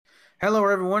Hello,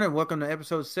 everyone, and welcome to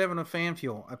episode 7 of Fan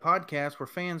Fuel, a podcast where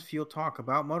fans fuel talk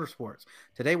about motorsports.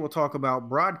 Today, we'll talk about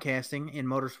broadcasting in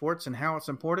motorsports and how it's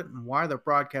important and why the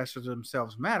broadcasters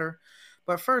themselves matter.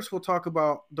 But first, we'll talk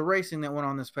about the racing that went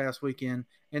on this past weekend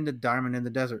in the Diamond in the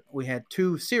Desert. We had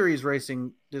two series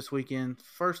racing this weekend.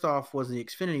 First off was the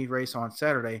Xfinity race on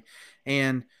Saturday.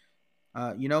 And,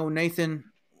 Nathan,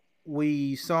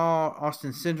 we saw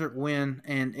Austin Cindric win,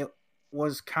 and it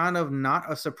was kind of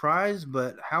not a surprise,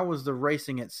 but how was the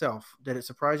racing itself? Did it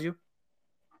surprise you?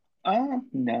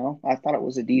 No, I thought it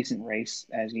was a decent race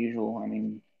as usual.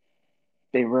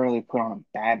 They rarely put on a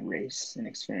bad race in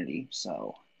Xfinity,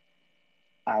 so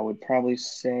I would probably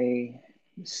say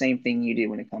the same thing you did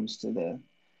when it comes to the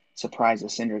surprise of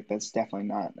Cindric. That's definitely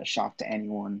not a shock to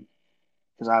anyone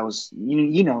because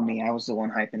you know me, I was the one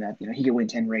hyping up. He could win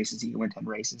 10 races, he could win 10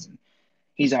 races, and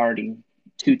he's already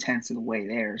 2/10 of the way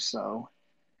there. So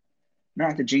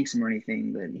not to jinx him or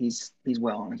anything, but he's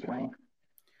well on his way.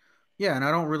 Yeah, and I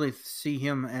don't really see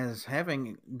him as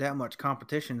having that much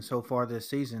competition so far this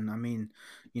season. I mean,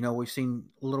 we've seen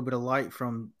a little bit of light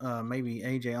from maybe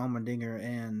AJ Allmendinger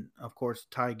and, of course,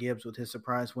 Ty Gibbs with his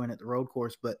surprise win at the road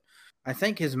course. But I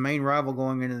think his main rival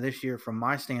going into this year, from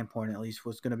my standpoint at least,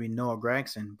 was going to be Noah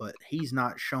Gragson. But he's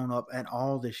not shown up at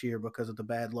all this year because of the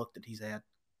bad luck that he's had.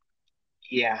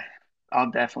 Yeah, I'll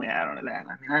definitely add on to that.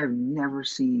 I've never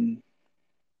seen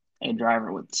a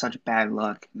driver with such bad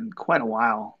luck in quite a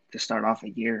while to start off a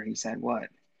year. He said, what?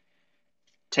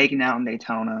 Taken out in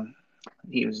Daytona.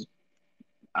 He was,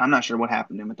 I'm not sure what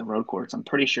happened to him at the road course. I'm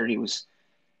pretty sure he was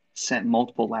sent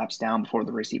multiple laps down before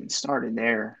the race even started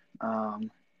there.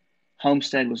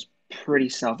 Homestead was pretty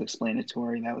self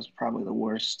explanatory. That was probably the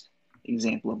worst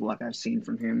example of luck I've seen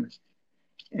from him.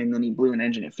 And then he blew an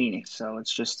engine at Phoenix. So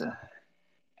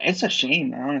it's a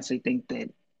shame. I honestly think that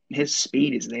his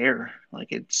speed is there. Like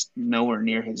it's nowhere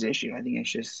near his issue. I think it's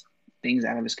just things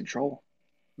out of his control.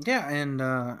 Yeah, and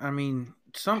I mean,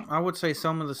 I would say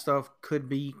some of the stuff could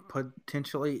be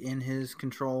potentially in his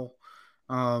control,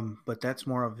 but that's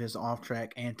more of his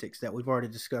off-track antics that we've already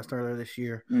discussed earlier this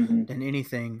year Mm-hmm. than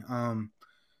anything.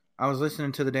 I was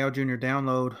listening to the Dale Jr.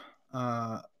 download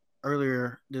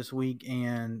earlier this week,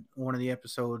 and one of the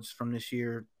episodes from this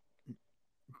year,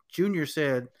 Junior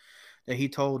said that he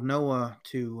told Noah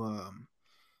to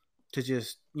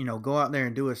just go out there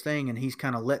and do his thing, and he's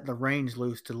kind of let the reins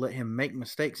loose to let him make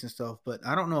mistakes and stuff. But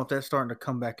I don't know if that's starting to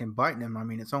come back and bite him. I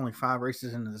mean, it's only 5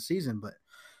 races into the season, but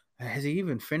has he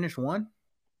even finished one?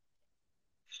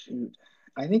 Shoot.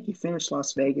 I think he finished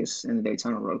Las Vegas and the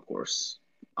Daytona road course,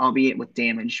 albeit with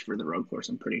damage for the road course,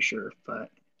 I'm pretty sure. But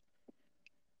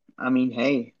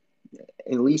hey,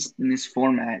 at least in this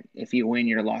format, if you win,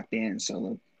 you're locked in.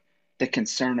 So the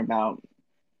concern about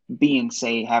being,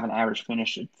 say, have an average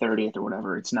finish at 30th or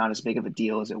whatever, it's not as big of a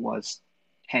deal as it was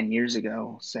 10 years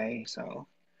ago, say. So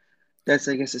that's,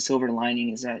 I guess, the silver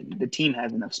lining is that the team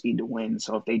has enough speed to win.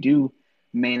 So if they do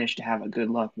manage to have a good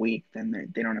luck week, then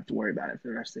they don't have to worry about it for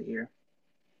the rest of the year.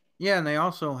 Yeah, and they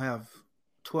also have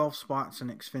 12 spots in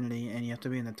Xfinity, and you have to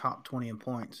be in the top 20 in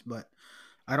points. But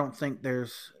I don't think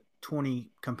there's 20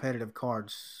 competitive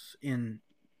cards in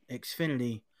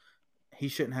Xfinity. He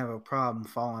shouldn't have a problem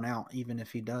falling out, even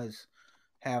if he does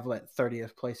have that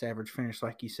 30th place average finish,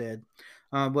 like you said.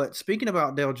 But speaking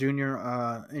about Dale Jr.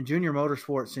 And Junior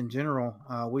Motorsports in general,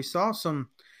 we saw some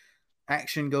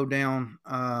action go down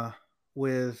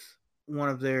with one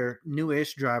of their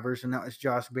newish drivers, and that was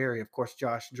Josh Berry. Of course,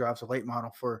 Josh drives a late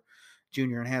model for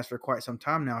Junior and has for quite some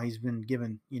time now. He's been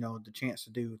given, the chance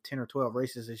to do 10 or 12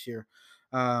 races this year.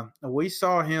 We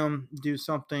saw him do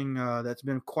something that's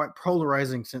been quite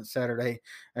polarizing since Saturday,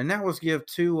 and that was give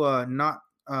two not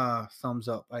thumbs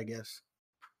up, I guess.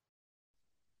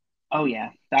 Oh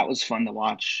yeah, that was fun to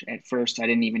watch. At first, I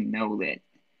didn't even know that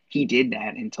he did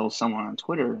that until someone on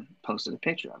Twitter posted a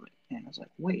picture of it, and I was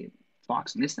like, "Wait,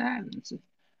 Fox missed that?"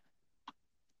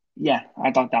 Yeah,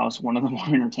 I thought that was one of the more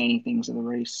entertaining things of the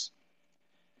race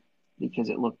because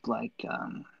it looked like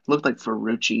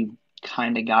Ferrucci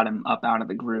kind of got him up out of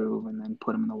the groove and then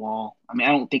put him in the wall. I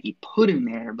don't think he put him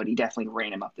there, but he definitely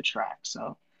ran him up the track.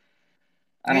 So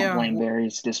I don't Yeah, blame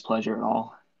Barry's displeasure at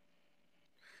all.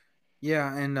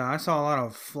 yeah, and I saw a lot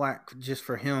of flack just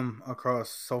for him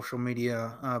across social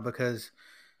media because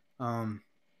um,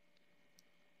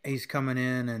 he's coming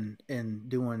in and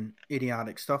doing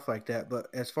idiotic stuff like that. But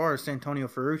as far as Santonio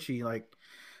Ferrucci, like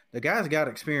the guy's got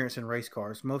experience in race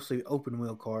cars, mostly open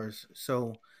wheel cars.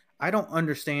 So I don't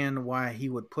understand why he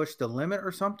would push the limit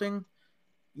or something,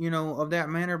 of that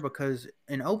manner, because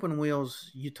in open wheels,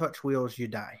 you touch wheels, you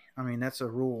die. I mean, that's a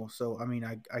rule. So, I mean,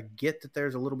 I get that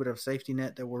there's a little bit of safety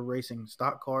net that we're racing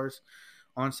stock cars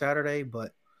on Saturday,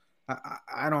 but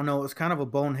I don't know. It was kind of a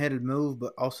boneheaded move,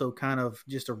 but also kind of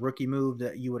just a rookie move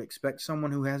that you would expect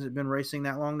someone who hasn't been racing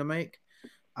that long to make.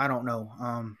 I don't know.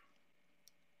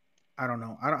 I don't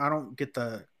know. I don't get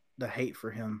the hate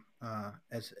for him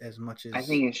as much I as.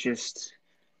 think it's just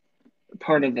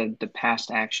part of the past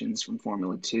actions from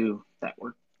Formula Two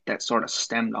that sort of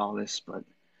stemmed all this. But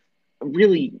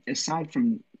really, aside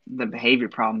from the behavior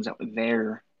problems that were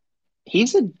there,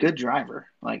 he's a good driver.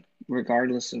 Like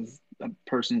regardless of a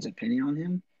person's opinion on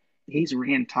him, he's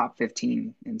ran top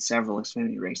 15 in several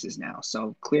Xfinity races now.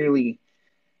 So clearly,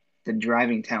 the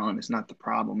driving talent is not the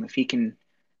problem. If he can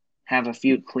have a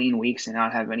few clean weeks and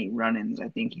not have any run-ins, I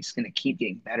think he's going to keep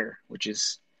getting better, which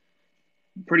is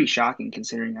pretty shocking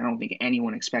considering I don't think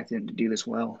anyone expected him to do this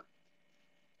well.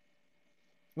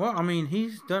 Well, I mean,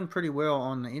 he's done pretty well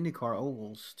on the IndyCar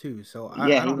ovals too, so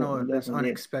Yeah, I don't know he if it's definitely did.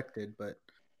 unexpected, but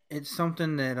it's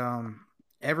something that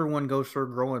everyone goes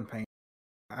through growing pain.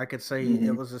 I could say it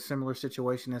Hmm. was a similar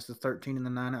situation as the 13 and the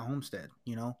 9 at Homestead.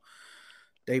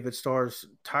 David Starr's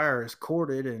tire is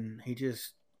corded, and he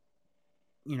just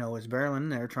is barreling in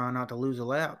there trying not to lose a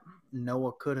lap.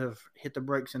 Noah could have hit the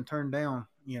brakes and turned down.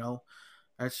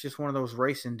 That's just one of those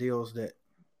racing deals that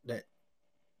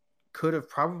could have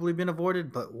probably been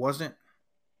avoided, but wasn't.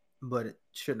 But it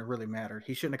shouldn't have really mattered.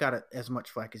 He shouldn't have got as much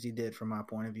flack as he did, from my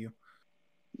point of view.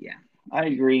 Yeah, I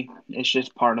agree. It's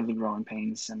just part of the growing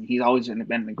pains. I mean, he's always been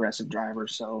an aggressive driver,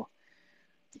 so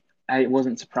I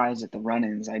wasn't surprised at the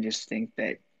run-ins. I just think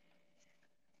that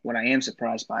what I am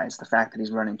surprised by is the fact that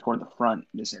he's running toward the front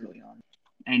this early on.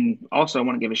 And also, I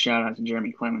want to give a shout out to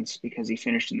Jeremy Clements because he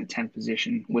finished in the 10th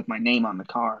position with my name on the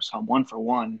car. So I'm 1 for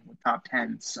 1 with top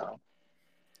 10. So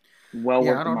well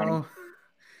Yeah, worth the money.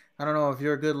 I don't know if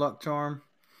you're a good luck charm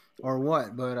or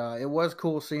what, but it was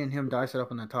cool seeing him dice it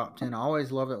up in the top 10. I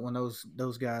always love it when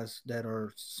those guys that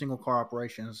are single car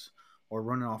operations or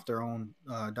running off their own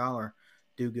dollar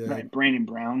do good. Right. Brandon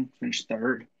Brown finished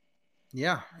third.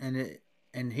 Yeah, and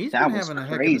he's been That was having a heck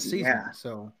of a crazy. season. Yeah.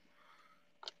 So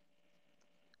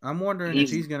I'm wondering if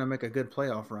He's he's going to make a good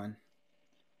playoff run.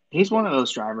 he's one of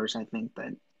those drivers I think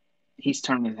that he's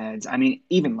turning heads. I mean,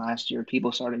 even last year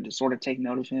people started to sort of take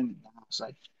note of him. And I was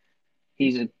like,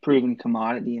 he's a proven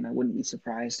commodity, and I wouldn't be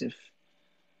surprised if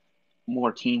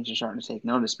more teams are starting to take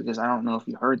notice because I don't know if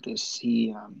you heard this.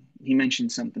 He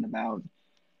mentioned something about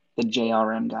the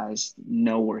JRM guys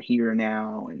know we're here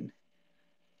now, and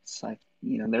it's like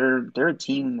they're a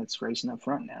team that's racing up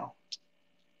front now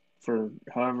for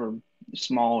however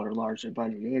small or large their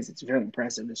budget is. It's very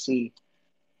impressive to see.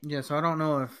 Yeah, so I don't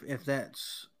know if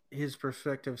that's his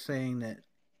perspective saying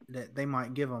that they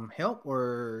might give him help,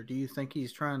 or do you think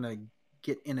he's trying to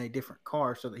get in a different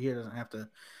car so that he doesn't have to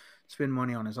spend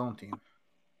money on his own team?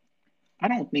 I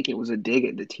don't think it was a dig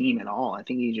at the team at all. I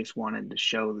think he just wanted to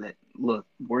show that look,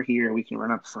 we're here, we can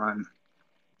run up front.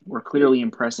 We're clearly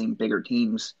impressing bigger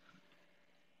teams.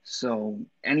 So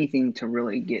anything to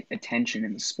really get attention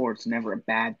in the sport's never a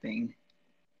bad thing.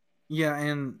 Yeah,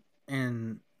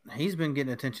 and he's been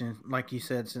getting attention, like you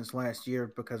said, since last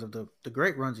year because of the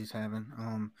great runs he's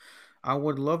having. I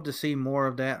would love to see more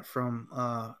of that from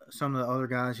some of the other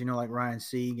guys, like Ryan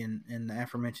Sieg and the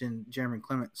aforementioned Jeremy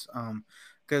Clements.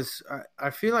 Because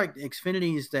I feel like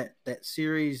Xfinity is that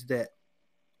series that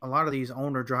a lot of these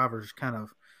owner drivers kind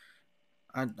of,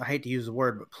 I hate to use the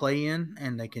word, but play in,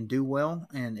 and they can do well,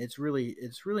 and it's really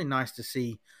nice to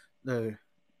see the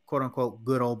quote unquote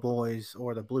good old boys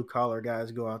or the blue collar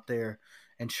guys go out there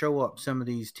and show up some of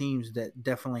these teams that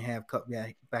definitely have cup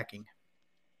backing.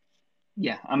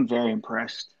 Yeah, I'm very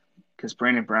impressed because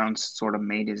Brandon Brown's sort of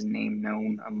made his name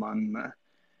known among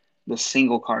the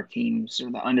single car teams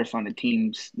or the underfunded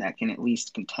teams that can at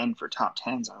least contend for top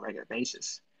tens on a regular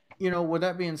basis. With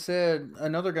that being said,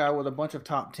 another guy with a bunch of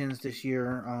top tens this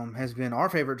year has been our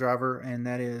favorite driver, and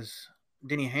that is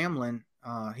Denny Hamlin.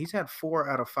 He's had 4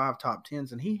 out of 5 top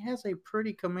tens, and he has a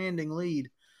pretty commanding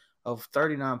lead of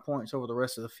 39 points over the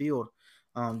rest of the field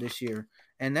this year.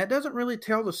 And that doesn't really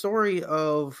tell the story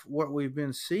of what we've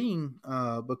been seeing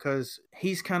because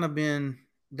he's kind of been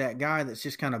that guy that's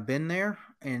just kind of been there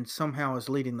and somehow is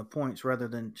leading the points rather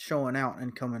than showing out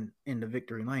and coming into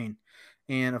victory lane.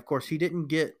 And of course, he didn't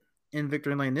get in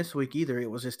victory lane this week either. It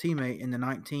was his teammate in the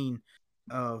 19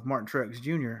 of Martin Truex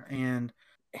Jr. And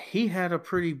he had a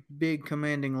pretty big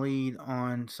commanding lead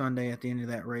on Sunday at the end of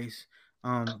that race.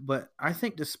 But I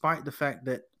think despite the fact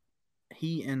that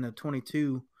he and the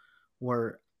 22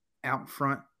 were out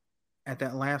front at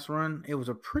that last run, it was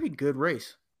a pretty good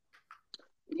race.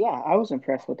 Yeah, I was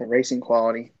impressed with the racing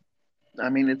quality. I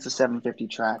mean, it's a 750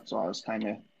 track, so I was kind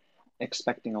of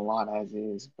expecting a lot as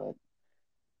is, but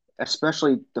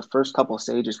especially the first couple of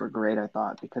stages were great, I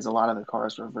thought, because a lot of the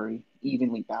cars were very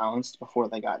evenly balanced before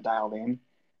they got dialed in.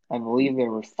 I believe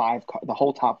there were the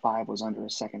whole top five was under a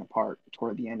second apart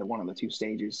toward the end of one of the two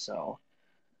stages. So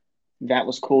that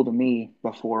was cool to me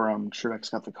before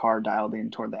Truex got the car dialed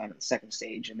in toward the end of the second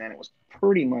stage. And then it was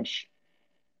pretty much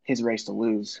his race to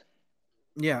lose.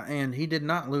 Yeah, and he did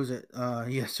not lose it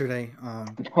yesterday.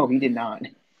 No, he did not.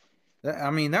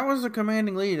 I mean, that was a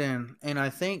commanding lead, and I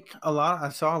think I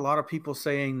saw a lot of people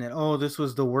saying that, oh, this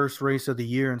was the worst race of the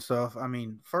year and stuff. I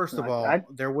mean, first of Like,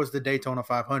 all, there was the Daytona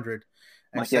 500,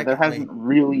 and yeah,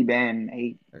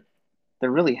 secondly,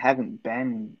 there really haven't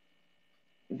been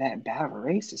that bad of a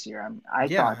race this year. I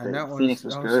yeah, thought and that that Phoenix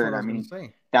was was that was what good. I I was going to mean,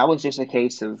 say. that was just a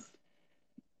case of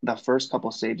the first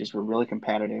couple stages were really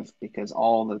competitive because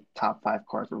all the top five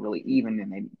cars were really even,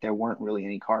 and there weren't really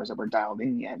any cars that were dialed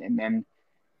in yet. And then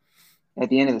at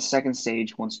the end of the second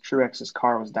stage, once Truex's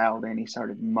car was dialed in, he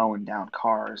started mowing down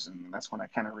cars, and that's when I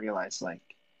kind of realized like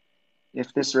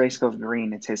if this race goes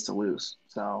green, it's his to lose.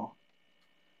 So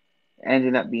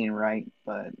ended up being right,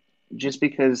 but just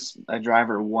because a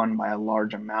driver won by a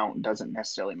large amount doesn't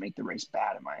necessarily make the race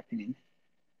bad, in my opinion.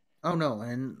 Oh no,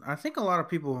 and I think a lot of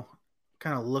people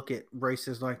kind of look at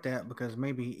races like that because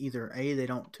maybe either a they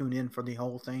don't tune in for the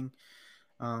whole thing,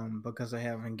 because they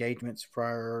have engagements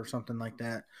prior or something like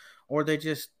that, or they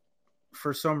just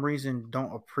for some reason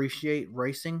don't appreciate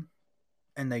racing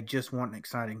and they just want an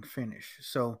exciting finish.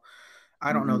 So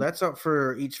I don't know. Mm-hmm. That's up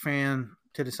for each fan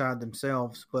to decide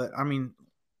themselves. But I mean,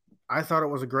 I thought it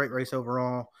was a great race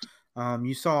overall.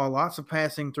 You saw lots of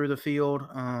passing through the field,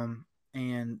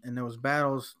 and there was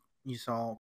battles. You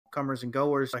saw comers and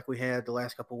goers like we had the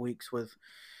last couple of weeks with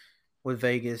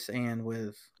Vegas and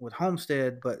with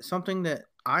Homestead. But something that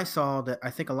I saw that I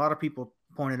think a lot of people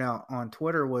pointed out on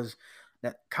Twitter was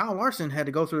that Kyle Larson had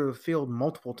to go through the field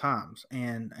multiple times,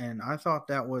 and I thought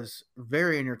that was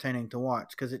very entertaining to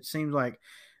watch because it seems like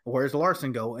where's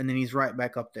Larson go, and then he's right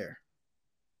back up there.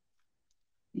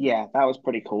 Yeah, that was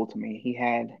pretty cool to me. He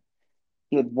had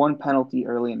one penalty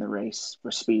early in the race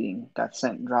for speeding. Got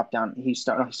sent dropped down. He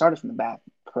started from the back.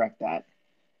 Correct that.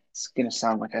 It's gonna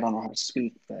sound like I don't know how to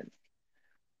speak, but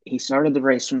he started the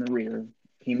race from the rear.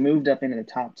 He moved up into the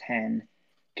top 10,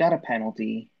 got a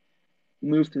penalty,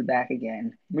 moved to the back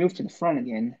again, moved to the front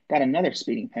again, got another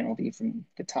speeding penalty from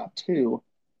the top two,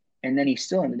 and then he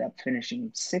still ended up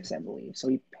finishing sixth, I believe. So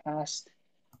he passed,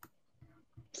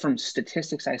 from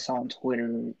statistics I saw on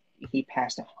Twitter, he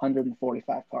passed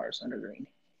 145 cars under green.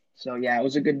 So yeah, it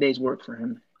was a good day's work for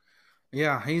him.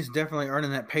 Yeah, he's definitely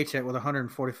earning that paycheck with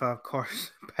 145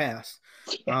 cars passed.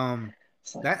 Yeah, Um,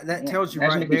 it's like that man, tells you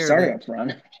imagine right if he there started that up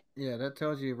front. yeah, that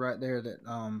tells you right there that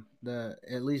the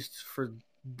at least for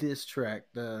this track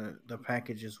the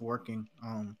package is working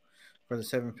for the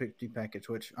 750 package,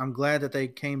 which I'm glad that they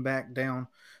came back down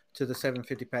to the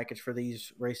 750 package for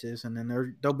these races, and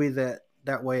then they'll be that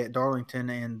way at Darlington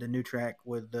and the new track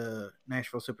with the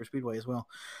Nashville Super Speedway as well.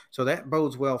 So that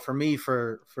bodes well for me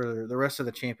for the rest of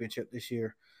the championship this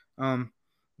year.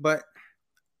 But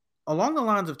along the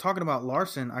lines of talking about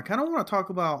Larson, I kind of want to talk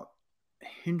about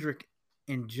Hendrick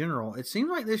in general. It seems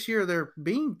like this year they're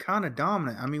being kind of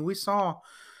dominant. I mean, we saw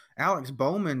Alex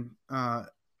Bowman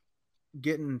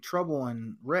get in trouble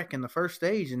and wreck in the first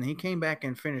stage, and he came back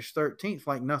and finished 13th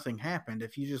like nothing happened.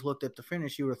 If you just looked at the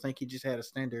finish, you would think he just had a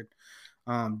standard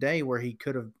day where he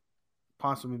could have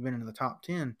possibly been in the top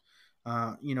 10.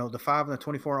 The 5 and the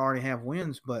 24 already have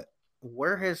wins, but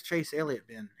where has Chase Elliott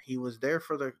been? He was there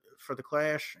for the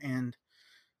Clash and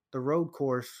the road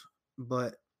course,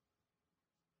 but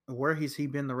where has he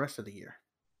been the rest of the year?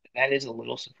 That is a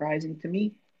little surprising to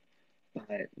me,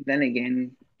 but then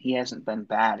again, he hasn't been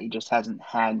bad. He just hasn't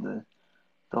had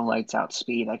the lights out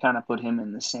speed. I kind of put him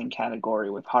in the same category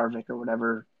with Harvick or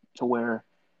whatever, to where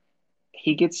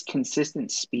he gets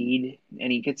consistent speed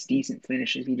and he gets decent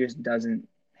finishes. He just doesn't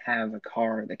have a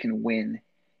car that can win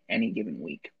any given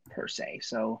week per se.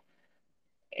 So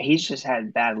he's just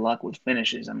had bad luck with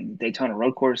finishes. I mean, Daytona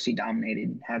Road Course, he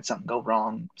dominated, had something go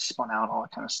wrong, spun out, all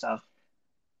that kind of stuff.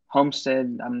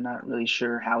 Homestead, I'm not really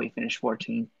sure how he finished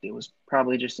 14th. It was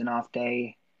probably just an off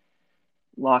day.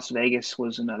 Las Vegas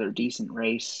was another decent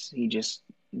race. He just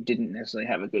didn't necessarily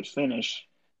have a good finish.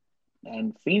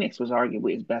 And Phoenix was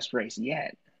arguably his best race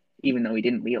yet. Even though he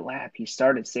didn't lead a lap, he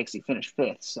started sixth, he finished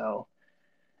fifth. So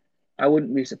I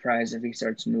wouldn't be surprised if he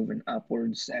starts moving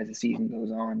upwards as the season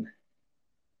goes on.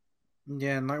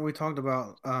 Yeah, and like we talked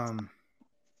about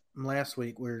last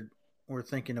week, we're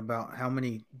thinking about how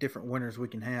many different winners we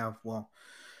can have. Well,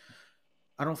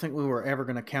 I don't think we were ever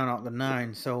going to count out the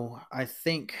nine. So I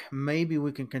think maybe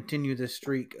we can continue this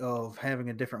streak of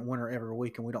having a different winner every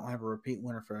week, and we don't have a repeat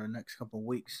winner for the next couple of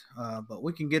weeks. But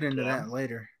we can get into Yeah. that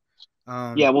later.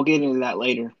 Yeah, Um, we'll get into that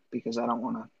later because I don't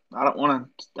want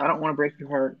to break your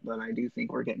heart, but I do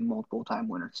think we're getting multiple time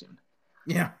winners soon.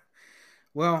 yeah.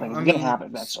 Well, Like I it's gonna mean, happen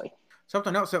eventually.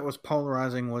 something else that was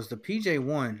polarizing was the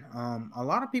PJ1. A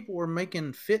lot of people were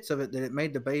making fits of it that it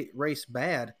made the race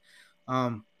bad.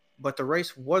 Um, but the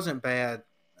race wasn't bad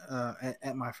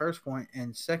at my first point.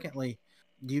 And secondly,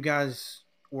 you guys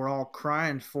were all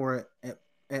crying for it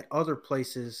at other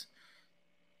places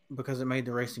because it made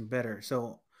the racing better.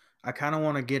 So I kind of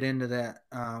want to get into that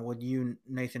with you,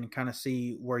 Nathan, and kind of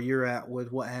see where you're at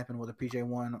with what happened with the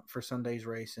PJ1 for Sunday's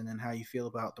race, and then how you feel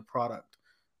about the product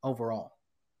overall.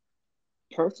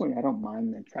 Personally, I don't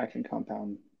mind the traction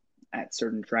compound at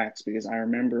certain tracks because I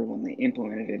remember when they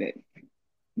implemented it at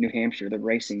New Hampshire, the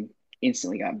racing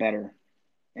instantly got better,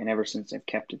 and ever since I've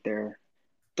kept it there,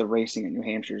 the racing at New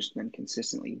Hampshire has been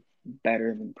consistently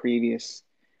better than previous.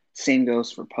 Same goes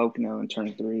for Pocono in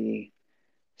turn three.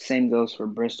 Same goes for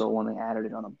Bristol when they added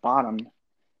it on the bottom.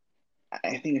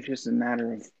 I think it's just a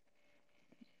matter of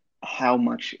how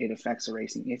much it affects the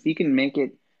racing. If you can make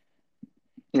it,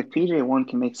 if PJ1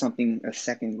 can make something a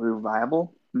second groove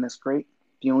viable, then that's great.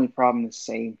 The only problem is,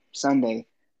 say, Sunday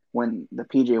when the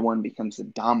PJ1 becomes the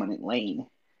dominant lane,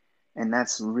 and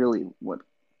that's really what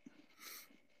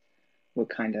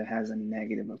kind of has a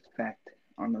negative effect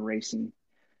on the racing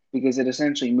because it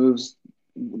essentially moves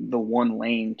the one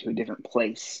lane to a different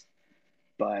place.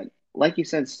 But like you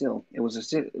said, still, it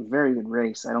was a very good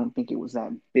race. I don't think it was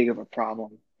that big of a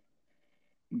problem.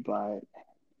 But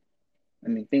I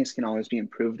mean, things can always be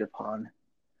improved upon.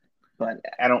 But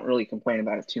I don't really complain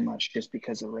about it too much just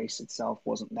because the race itself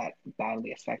wasn't that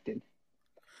badly affected.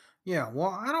 Yeah, well,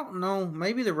 I don't know.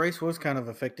 Maybe the race was kind of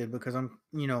affected because I'm,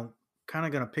 kind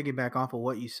of going to piggyback off of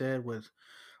what you said with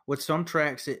some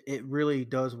tracks it really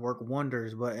does work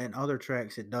wonders, but in other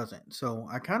tracks it doesn't. So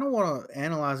I kind of want to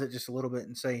analyze it just a little bit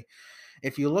and say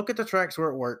if you look at the tracks where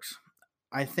it works,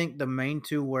 I think the main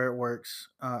two where it works,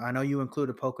 I know you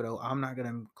included Pocono. I'm not going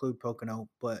to include Pocono,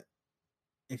 but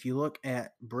if you look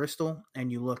at Bristol and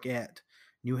you look at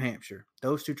New Hampshire,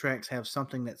 those two tracks have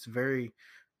something that's very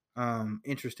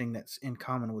interesting that's in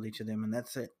common with each of them, and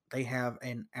that's it. They have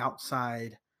an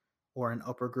outside or an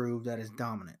upper groove that is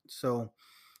dominant. So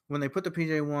when they put the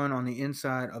PJ1 on the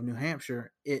inside of New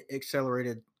Hampshire, it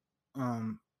accelerated,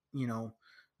 um, you know,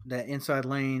 that inside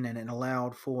lane, and it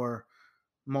allowed for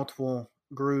multiple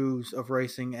grooves of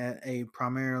racing at a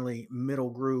primarily middle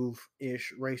groove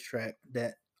ish racetrack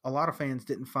that a lot of fans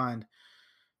didn't find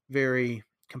very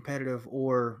competitive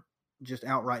or just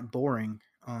outright boring.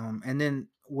 And then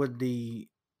with the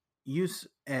use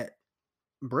at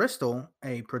Bristol,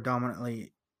 a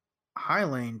predominantly high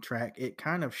lane track, it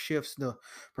kind of shifts the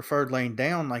preferred lane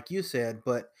down, like you said.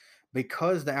 But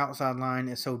because the outside line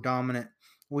is so dominant,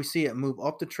 we see it move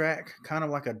up the track, kind of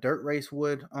like a dirt race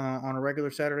would on a regular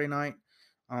Saturday night.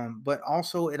 But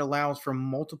also, it allows for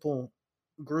multiple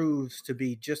grooves to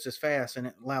be just as fast, and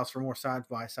it allows for more side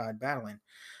by side battling.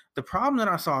 The problem that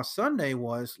I saw Sunday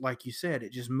was, like you said,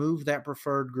 it just moved that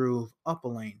preferred groove up a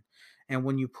lane. And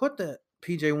when you put the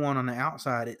PJ1 on the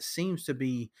outside, it seems to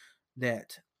be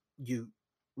that you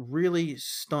really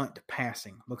stunt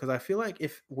passing, because I feel like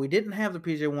if we didn't have the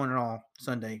PJ1 at all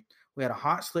Sunday, we had a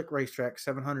hot, slick racetrack,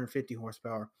 750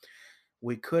 horsepower.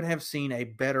 We could have seen a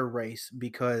better race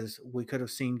because we could have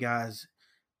seen guys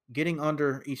getting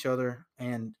under each other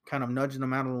and kind of nudging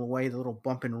them out of the way, the little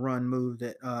bump and run move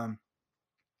that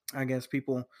I guess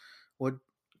people would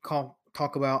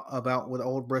talk about with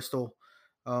old Bristol.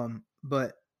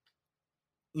 But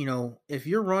if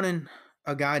you're running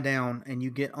a guy down and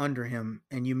you get under him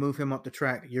and you move him up the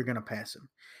track, you're gonna pass him.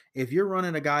 If you're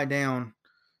running a guy down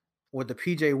with the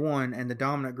PJ1 and the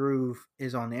dominant groove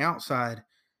is on the outside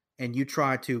and you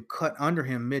try to cut under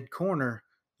him mid corner,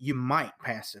 you might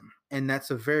pass him. And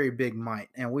that's a very big might.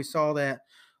 And we saw that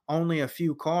only a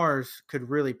few cars could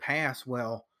really pass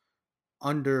well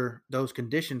under those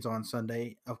conditions on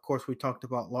Sunday. Of course, we talked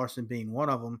about Larson being one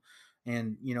of them,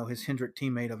 and his Hendrick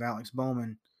teammate of Alex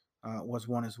Bowman was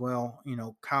one as well.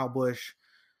 Kyle Busch,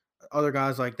 other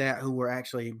guys like that who were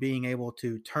actually being able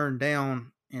to turn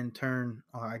down and turn.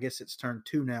 I guess it's turn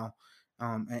two now,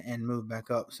 and move back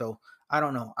up. So I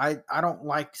don't know. I don't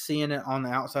like seeing it on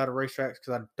the outside of racetracks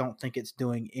because I don't think it's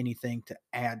doing anything to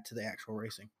add to the actual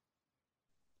racing.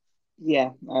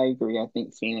 Yeah, I agree. I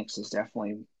think Phoenix is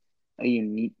definitely a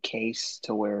unique case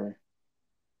to where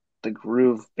the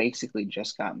groove basically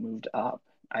just got moved up.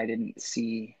 I didn't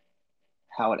see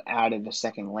how it added a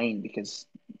second lane because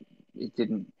it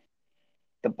didn't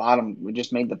the bottom we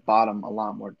just made the bottom a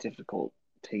lot more difficult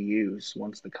to use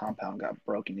once the compound got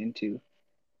broken into.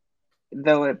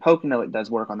 Though at Pocono it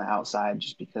does work on the outside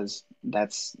just because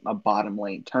that's a bottom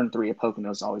lane. Turn three at Pocono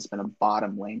has always been a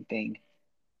bottom lane thing.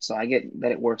 So I get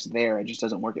that it works there. It just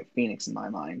doesn't work at Phoenix in my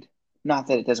mind. Not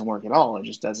that it doesn't work at all. It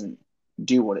just doesn't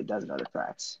do what it does at other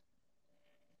tracks.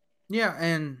 Yeah,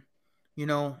 and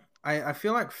I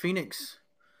feel like Phoenix,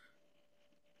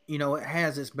 it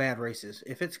has its bad races.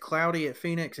 If it's cloudy at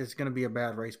Phoenix, it's going to be a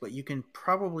bad race. But you can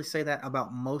probably say that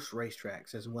about most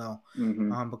racetracks as well,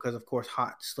 Mm-hmm. because of course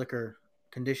hot, slicker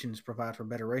conditions provide for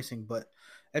better racing. But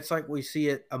it's like we see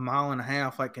it a mile and a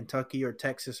half, like Kentucky or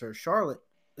Texas or Charlotte.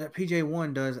 That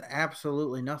PJ1 does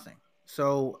absolutely nothing.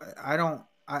 So I don't.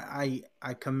 I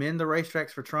commend the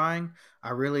racetracks for trying. I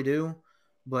really do,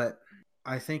 but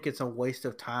I think it's a waste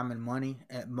of time and money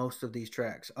at most of these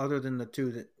tracks, other than the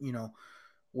two that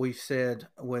we've said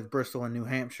with Bristol and New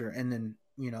Hampshire, and then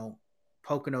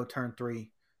Pocono Turn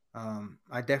Three.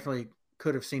 I definitely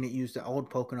could have seen it used at Old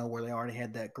Pocono where they already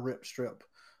had that grip strip,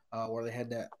 where they had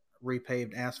that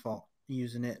repaved asphalt,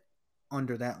 using it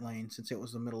under that lane since it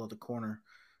was the middle of the corner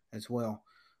as well.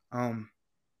 Um,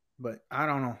 but I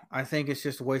don't know. I think it's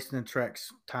just wasting the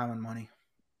track's time and money.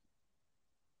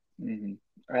 Mm-hmm.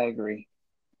 I agree.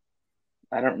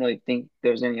 I don't really think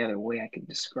there's any other way I could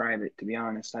describe it, to be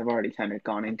honest. I've already kind of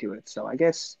gone into it. So I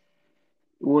guess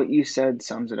what you said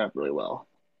sums it up really well.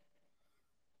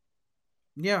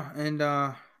 Yeah, and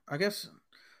I guess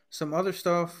some other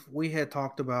stuff we had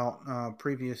talked about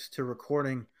previous to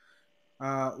recording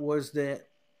was that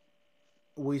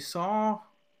we saw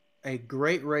a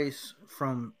great race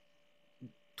from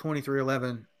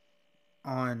 2311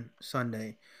 on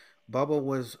Sunday. Bubba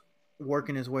was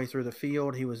working his way through the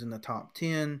field. He was in the top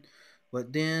 10,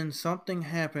 but then something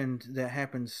happened that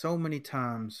happened so many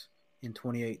times in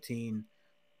 2018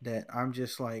 that I'm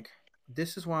just like,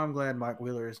 this is why I'm glad Mike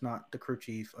Wheeler is not the crew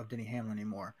chief of Denny Hamlin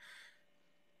anymore.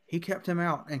 He kept him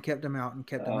out and kept him out and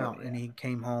kept him Oh out, and yeah, he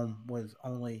came home with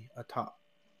only a top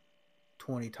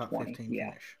 20, top 20. 15 Yeah,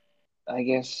 finish. I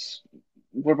guess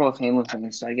we're both Hamlin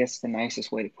fans, so I guess the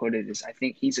nicest way to put it is I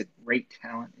think he's a great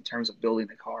talent in terms of building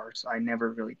the cars. I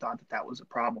never really thought that that was a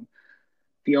problem.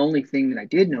 The only thing that I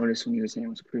did notice when he was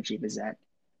Hamlin's crew chief is that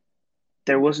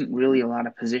there wasn't really a lot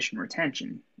of position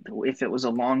retention. If it was a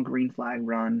long green flag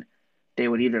run, they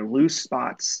would either lose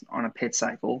spots on a pit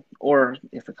cycle, or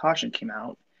if a caution came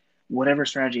out, whatever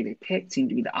strategy they picked seemed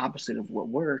to be the opposite of what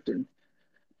worked. And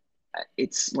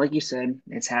it's like you said,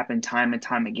 it's happened time and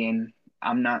time again.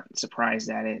 I'm not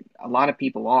surprised at it. A lot of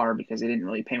people are because they didn't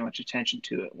really pay much attention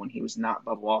to it when he was not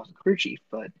Bubba Wallace crew chief.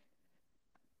 But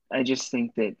I just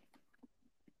think that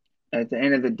at the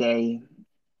end of the day,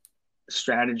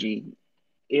 strategy,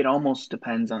 it almost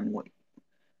depends on what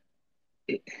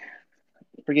it,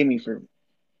 forgive me for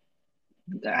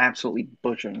absolutely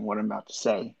butchering what I'm about to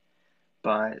say,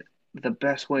 but the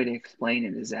best way to explain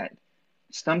it is that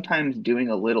sometimes doing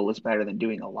a little is better than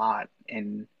doing a lot.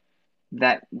 And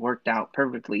that worked out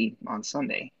perfectly on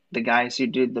Sunday. The guys who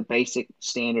did the basic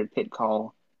standard pit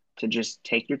call to just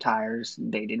take your tires,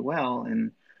 they did well.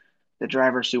 And the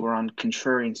drivers who were on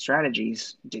contrarian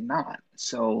strategies did not.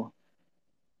 So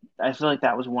I feel like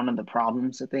that was one of the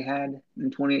problems that they had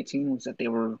in 2018 was that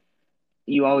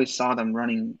you always saw them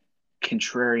running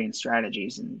contrarian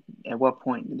strategies. And at what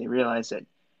point did they realize that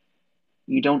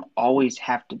you don't always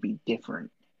have to be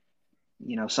different?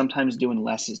 Sometimes doing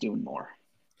less is doing more.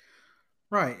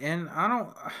 Right, and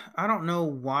I don't know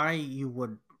why you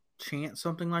would chant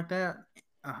something like that,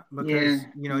 Yeah, because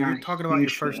you're not a talking about your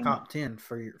huge first fan. top 10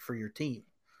 for your team.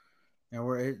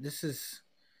 This is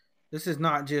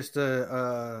not just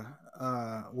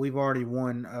we've already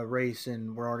won a race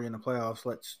and we're already in the playoffs.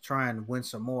 Let's try and win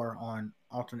some more on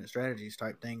alternate strategies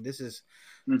type thing. This is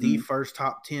the Mm-hmm. first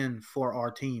top 10 for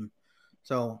our team.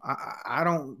 So I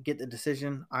don't get the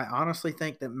decision. I honestly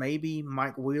think that maybe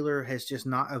Mike Wheeler has just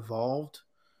not evolved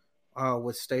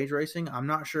with stage racing. I'm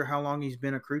not sure how long he's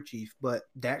been a crew chief, but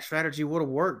that strategy would have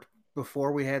worked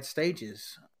before we had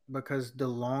stages because the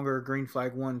longer green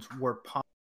flag ones were possible.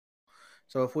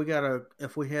 So if we had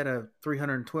a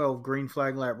 312 green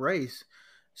flag lap race,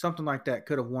 something like that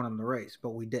could have won him the race,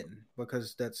 but we didn't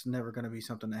because that's never going to be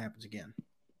something that happens again.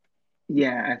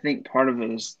 Yeah, I think part of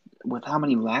it is with how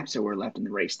many laps there were left in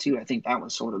the race too. I think that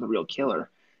was sort of the real killer.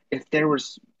 If there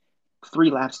was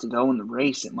 3 laps to go in the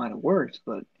race, it might have worked,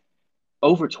 but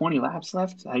over 20 laps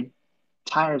left,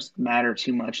 tires matter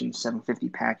too much in the 750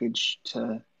 package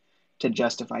to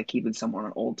justify keeping someone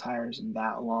on old tires and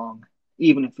that long,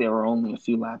 even if they were only a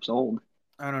few laps old.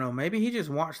 I don't know. Maybe he just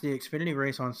watched the Xfinity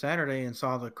race on Saturday and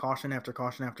saw the caution after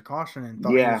caution after caution and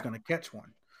thought he was Yeah, going to catch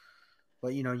one.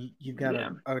 But you've got yeah,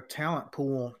 a talent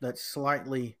pool that's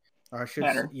slightly, or I should,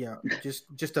 better. yeah,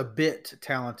 just a bit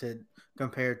talented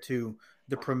compared to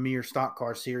the premier stock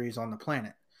car series on the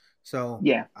planet. So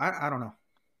Yeah, I don't know.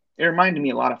 it reminded me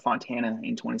a lot of Fontana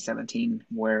in 2017,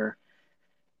 where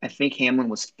I think Hamlin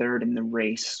was third in the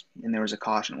race, and there was a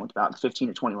caution with about 15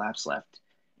 or 20 laps left,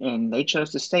 and they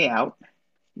chose to stay out,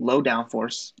 low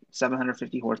downforce,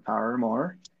 750 horsepower or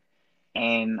more,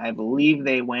 and I believe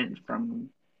they went from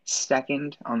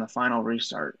second on the final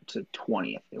restart to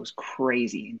 20th. It was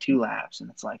crazy in 2 laps, and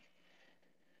it's like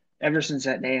ever since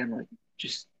that day, I'm like,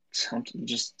 just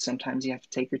sometimes you have to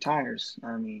take your tires.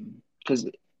 I mean, because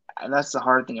that's the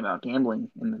hard thing about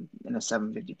gambling in a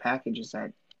 750 package is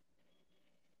that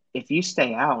if you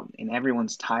stay out and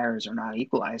everyone's tires are not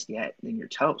equalized yet, then you're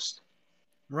toast.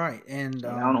 Right, and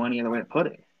Like I don't know any other way to put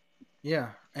it.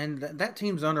 yeah, and that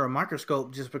team's under a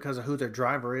microscope just because of who their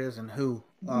driver is and who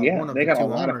Yeah, one of they the got a two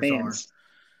lot of owners are. fans.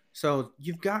 So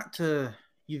you've got to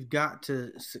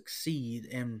succeed,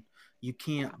 and you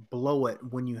can't blow it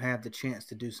when you have the chance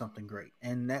to do something great.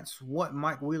 And that's what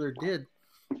Mike Wheeler did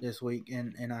this week.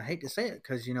 And I hate to say it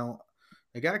because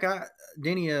the guy got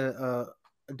Denny a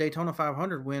Daytona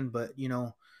 500 win, but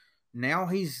now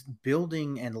he's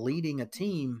building and leading a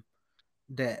team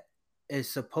that is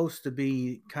supposed to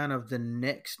be kind of the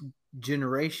next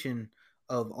generation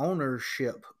of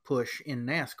ownership push in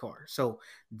NASCAR. So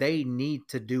they need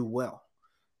to do well.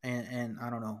 And I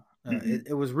don't know. Hmm.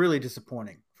 It was really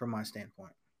disappointing from my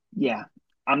standpoint. Yeah,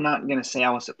 I'm not gonna say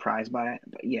I was surprised by it,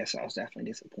 but yes, I was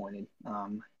definitely disappointed.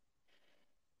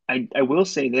 I will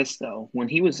say this though, when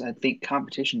he was I think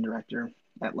competition director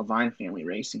at Levine Family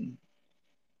Racing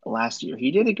last year,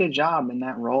 he did a good job in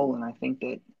that role, and I think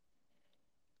that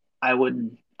I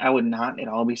would not at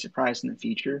all be surprised in the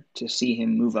future to see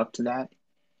him move up to that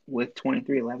with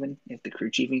 2311 if the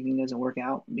crew chiefing thing doesn't work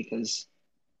out because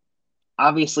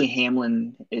obviously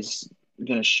Hamlin is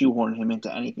going to shoehorn him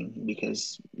into anything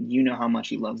because you know how much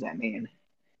he loves that man.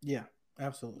 Yeah,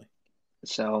 absolutely.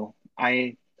 So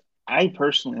I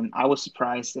personally I was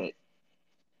surprised that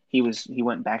he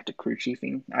went back to crew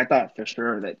chiefing. I thought for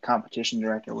sure that competition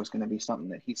director was going to be something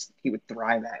that he would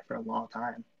thrive at for a long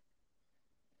time.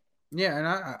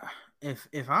 Yeah, and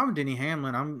if I'm Denny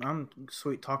Hamlin, I'm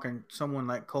sweet talking someone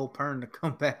like Cole Pern to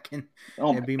come back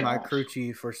Oh and my be my crew gosh,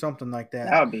 chief or something like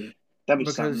that. that'd be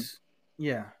something. Because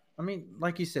yeah, I mean,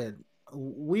 like you said,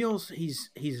 Wheels, he's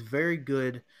very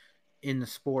good in the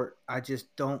sport. I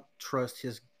just don't trust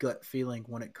his gut feeling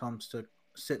when it comes to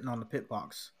sitting on the pit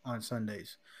box on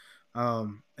Sundays.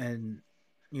 And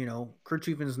crew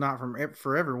chiefing is not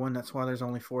for everyone. That's why there's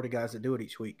only 40 guys that do it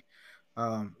each week.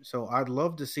 So I'd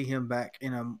love to see him back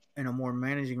in a more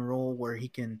managing role where he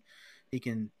can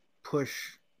push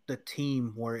the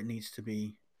team where it needs to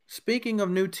be. Speaking of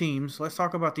new teams, let's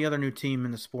talk about the other new team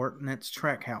in the sport, and that's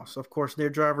Trackhouse. Of course, their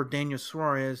driver Daniel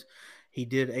Suarez, he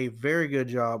did a very good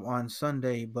job on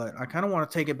Sunday, but I kind of want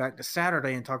to take it back to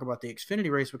Saturday and talk about the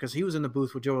Xfinity race because he was in the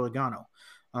booth with Joey Logano.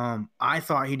 I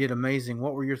thought he did amazing.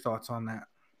 What were your thoughts on that?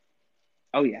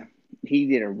 Oh yeah, he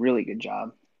did a really good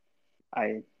job.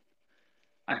 I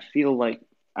I feel like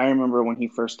I remember when he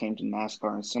first came to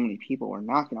NASCAR and so many people were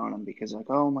knocking on him because like,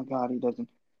 oh my God, he doesn't,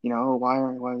 why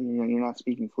you're not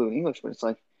speaking fluent English? But it's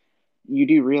like you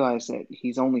do realize that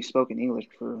he's only spoken English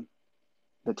for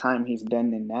the time he's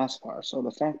been in NASCAR. So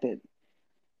the fact that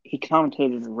he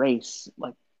commentated a race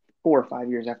like 4 or 5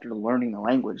 years after learning the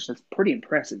language, that's pretty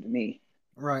impressive to me.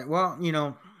 Right. Well,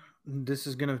 this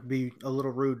is going to be a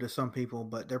little rude to some people,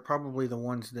 but they're probably the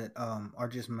ones that are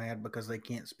just mad because they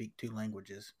can't speak two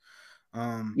languages.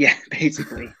 Um, Yeah,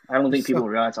 basically. I don't think people so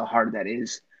realize how hard that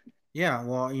is. yeah,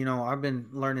 well, I've been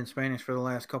learning Spanish for the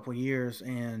last couple of years,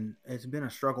 and it's been a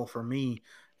struggle for me.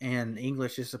 And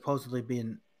English is supposedly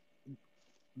being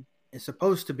it's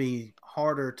supposed to be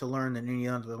harder to learn than any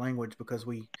other language because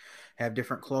we have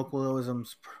different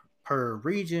colloquialisms per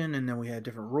region, and then we have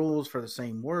different rules for the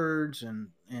same words and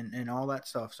all that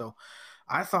stuff. So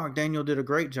I thought Daniel did a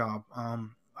great job.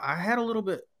 I had a little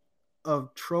bit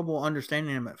of trouble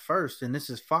understanding him at first, and this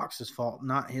is Fox's fault,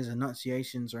 not his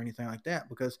enunciations or anything like that,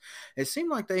 because it seemed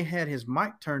like they had his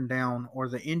mic turned down or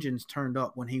the engines turned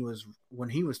up when he was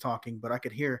talking, but I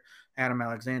could hear Adam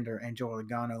Alexander and Joe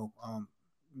Logano,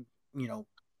 you know,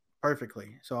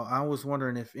 perfectly. So I was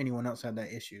wondering if anyone else had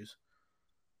that issues.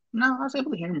 No, I was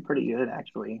able to hear him pretty good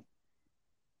actually.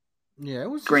 Yeah, it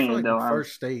was just for Granted like the though,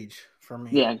 first stage for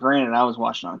me. I was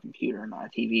watching on a computer and not a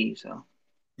TV, so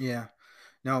Yeah,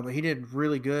 no, but he did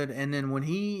really good. And then when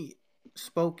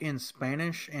spoke in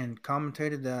Spanish and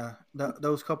commentated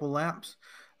those couple laps.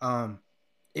 Um,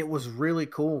 it was really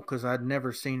cool because I'd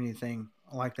never seen anything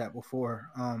like that before.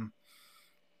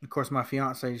 Of course, my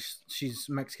fiance, she's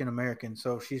Mexican American,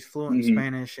 so she's fluent in Hmm.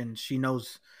 Spanish and she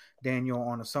knows Daniel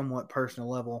on a somewhat personal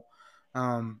level.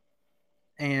 Um,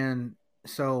 and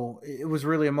so it was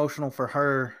really emotional for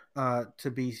her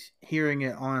to be hearing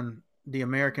it on the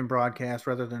American broadcast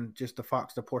rather than just the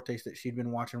Fox Deportes that she'd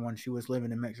been watching when she was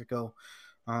living in Mexico,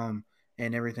 um,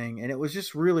 and everything. And it was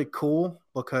just really cool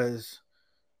because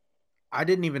I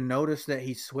didn't even notice that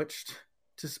he switched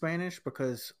to Spanish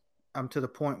because I'm to the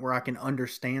point where I can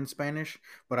understand Spanish,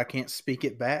 but I can't speak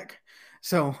it back.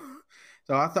 So,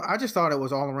 so I just thought it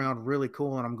was all around really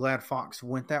cool, and I'm glad Fox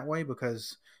went that way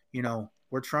because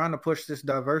we're trying to push this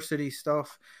diversity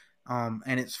stuff,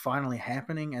 and it's finally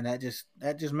happening, and that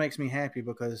just makes me happy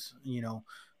because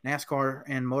NASCAR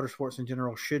and motorsports in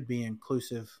general should be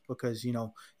inclusive because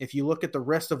if you look at the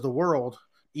rest of the world,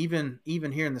 even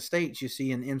here in the states, you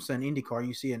see in IMSA and IndyCar,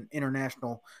 you see an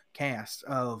international cast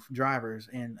of drivers,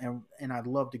 and I'd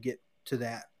love to get to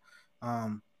that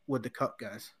with the Cup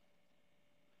guys.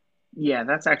 Yeah,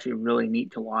 that's actually really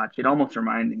neat to watch. It almost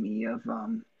reminded me of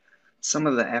some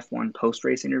of the F1 post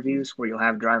race interviews where you'll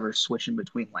have drivers switching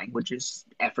between languages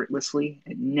effortlessly.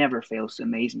 It never fails to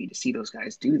amaze me to see those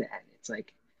guys do that. It's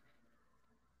like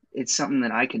it's something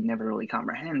that I could never really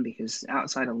comprehend because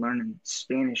outside of learning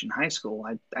Spanish in high school,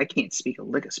 I can't speak a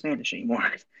lick of Spanish anymore.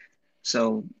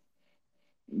 So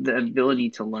the ability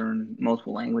to learn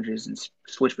multiple languages and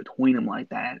switch between them like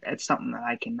that, that's something that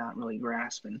I cannot really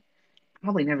grasp and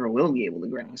probably never will be able to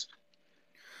grasp.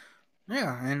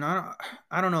 Yeah, and I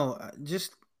don't know,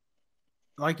 just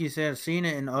like you said, seeing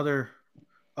it in other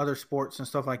sports and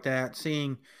stuff like that,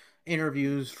 seeing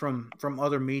interviews from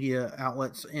other media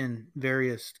outlets in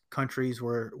various countries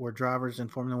where drivers in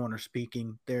Formula One are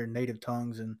speaking their native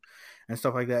tongues and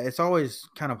stuff like that. It's always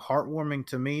kind of heartwarming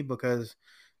to me because,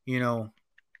 you know,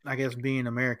 I guess being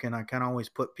American, I kind of always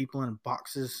put people in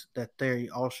boxes that they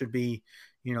all should be,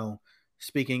 you know,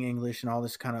 speaking English and all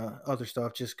this kind of other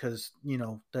stuff just because,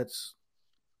 that's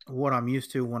what I'm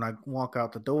used to when I walk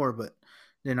out the door. But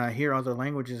then I hear other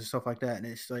languages and stuff like that, and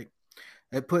it's like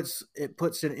it puts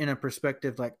it in a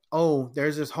perspective like, oh,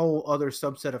 there's this whole other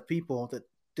subset of people that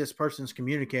this person's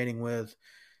communicating with,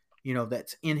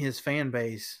 that's in his fan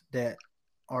base that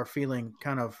are feeling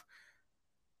kind of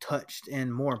touched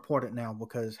and more important now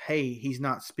because hey, he's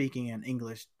not speaking in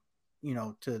English,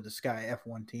 to the Sky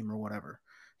F1 team or whatever.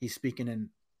 He's speaking in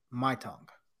my tongue,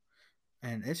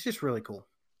 and it's just really cool.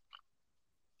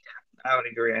 I would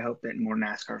agree. I hope that more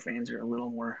NASCAR fans are a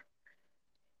little more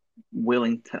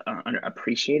willing to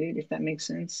appreciate it, if that makes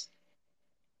sense.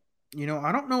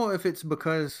 I don't know if it's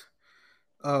because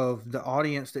of the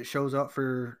audience that shows up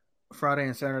for Friday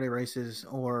and Saturday races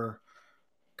or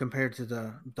compared to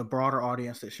the broader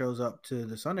audience that shows up to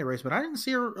the Sunday race, but I didn't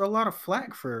see a lot of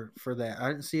flack for that. I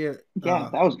didn't see it Yeah,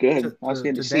 that was to, good. That was to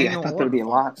good to to see. I Daniel thought there or would to be a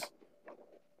lot Fox.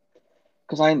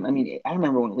 because I mean, I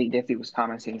remember when Lee Diffie was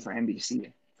commentating for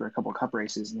NBC for a couple of Cup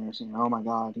races, and they were saying, "Oh my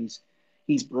God,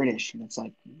 he's British," and it's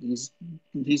like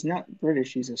he's not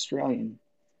British, he's Australian,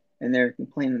 and they're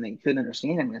complaining they couldn't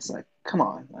understand him. And it's like, come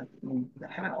on, like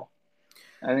how?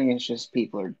 I think it's just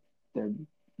people are they're.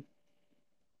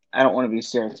 I don't want to be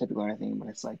stereotypical or anything, but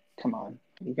it's like, come on,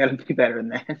 you got to be better than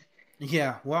that.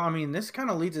 Yeah, well, I mean, this kind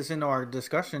of leads us into our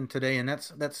discussion today, and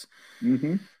that's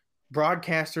Hmm.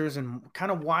 broadcasters and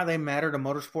kind of why they matter to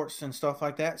motorsports and stuff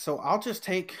like that. So I'll just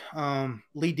take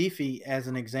Lee Diffie as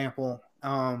an example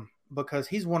because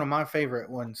he's one of my favorite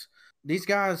ones. These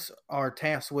guys are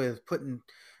tasked with putting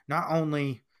not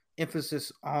only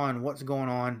emphasis on what's going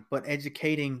on, but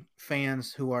educating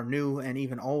fans who are new and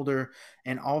even older,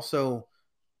 and also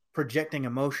projecting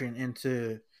emotion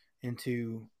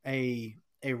into a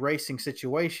racing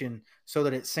situation so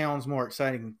that it sounds more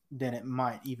exciting than it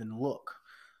might even look.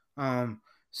 Um,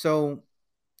 so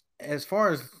as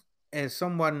far as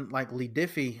someone like Lee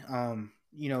Diffie,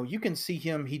 you can see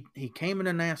him. He came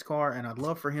into NASCAR, and I'd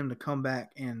love for him to come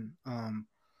back and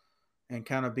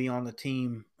kind of be on the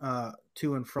team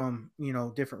to and from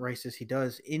different races. He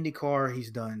does IndyCar.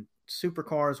 He's done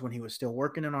supercars when he was still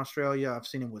working in Australia. I've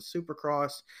seen him with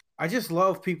Supercross. I just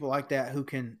love people like that who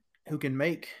can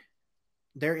make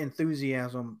their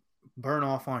enthusiasm burn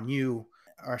off on you,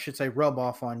 or I should say, rub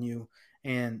off on you,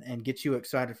 and get you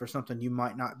excited for something you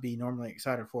might not be normally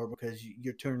excited for because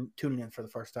you're tuning in for the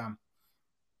first time.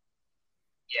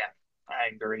 Yeah,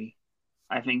 I agree.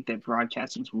 I think that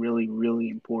broadcasting is really, really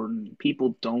important.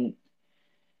 People don't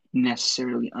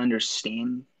necessarily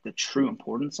understand the true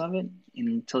importance of it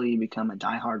until you become a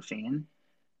diehard fan.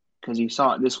 because you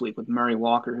saw it this week with Murray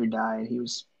Walker, who died. He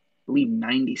was, I believe,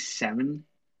 97.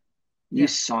 You Yeah.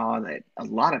 saw that a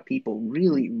lot of people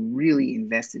really, really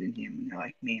invested in him. And they're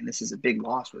like, man, this is a big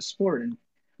loss for the sport. And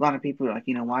a lot of people are like,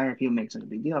 why are people making such a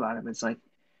big deal about it? But it's like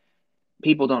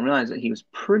people don't realize that he was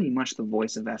pretty much the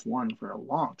voice of F1 for a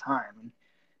long time. And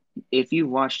if you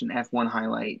watched an F1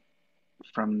 highlight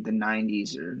from the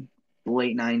 90s or the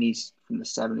late 90s, from the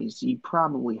 70s, you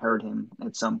probably heard him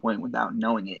at some point without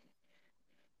knowing it.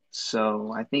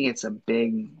 So I think it's a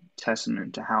big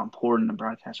testament to how important a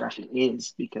broadcaster actually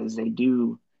is because they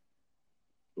do,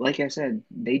 like I said,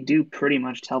 they do pretty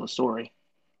much tell the story.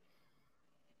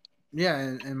 Yeah,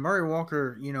 and Murray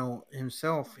Walker,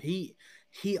 himself, he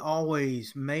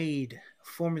always made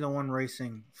Formula One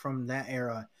racing from that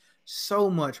era so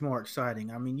much more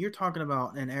exciting. I mean, you're talking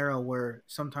about an era where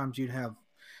sometimes you'd have,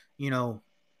 you know,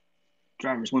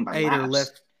 Drivers win by eight or laps.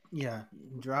 less, yeah,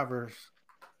 drivers,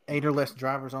 eight or less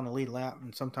drivers on the lead lap,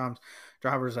 and sometimes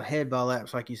drivers ahead by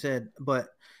laps, like you said. But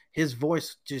his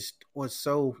voice just was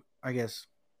so, I guess,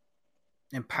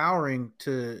 empowering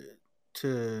to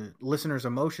listeners'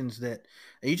 emotions that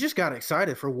you just got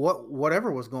excited for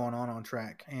whatever was going on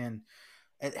track. And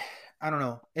it, I don't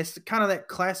know, it's kind of that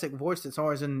classic voice that's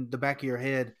always in the back of your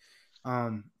head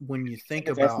when you think Think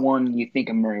of about. F1, you think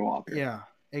of Murray Walker. Yeah,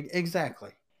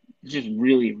 exactly. It's just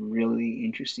really, really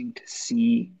interesting to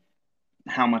see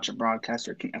how much a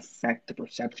broadcaster can affect the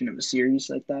perception of a series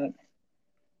like that.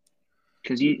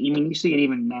 Because you see it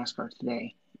even in NASCAR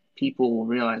today. People will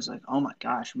realize like, oh my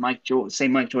gosh, Mike Joy,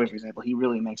 for example, he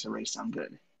really makes a race sound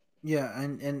good. Yeah,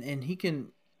 and he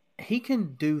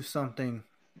can do something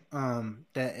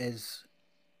that is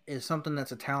something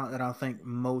that's a talent that I think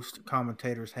most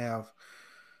commentators have.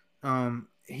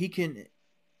 He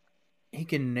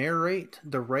can narrate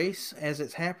the race as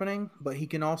it's happening, but he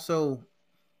can also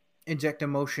inject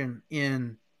emotion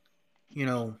in, you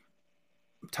know,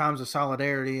 times of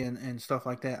solidarity and stuff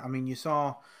like that. I mean, you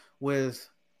saw with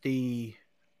the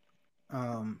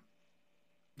um,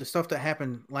 the stuff that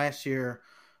happened last year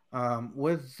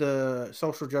with the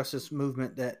social justice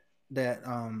movement that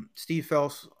Steve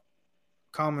Phelps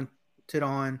commented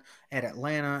on at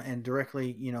Atlanta and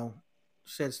directly,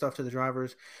 said stuff to the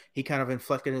drivers. He kind of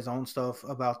inflected his own stuff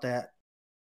about that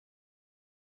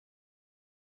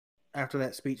after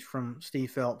that speech from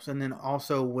Steve Phelps, and then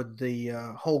also with the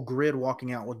whole grid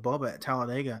walking out with Bubba at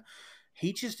Talladega,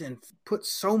 he just put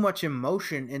so much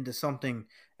emotion into something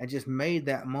and just made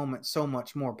that moment so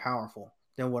much more powerful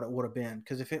than what it would have been.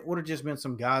 Because if it would have just been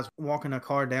some guys walking a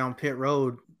car down pit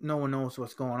road, no one knows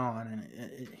what's going on,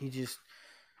 and he just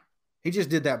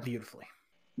did that beautifully.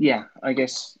 Yeah, I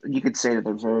guess you could say that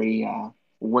they're very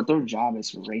what their job is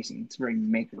for racing. It's very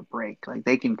make or break. Like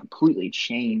they can completely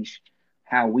change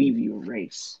how we view a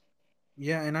race.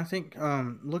 Yeah, and I think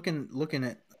looking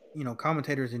at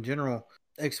commentators in general,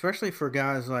 especially for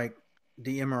guys like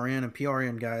the MRN and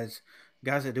PRN guys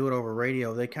that do it over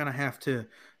radio, they have to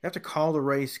call the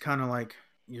race kind of like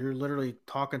you're literally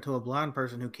talking to a blind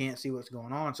person who can't see what's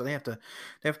going on. So they have to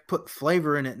put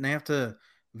flavor in it, and they have to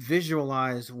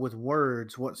visualize with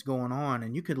words what's going on.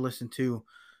 And you could listen to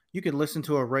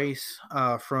a race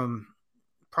from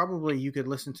probably you could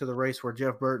listen to the race where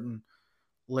Jeff Burton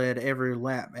led every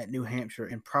lap at New Hampshire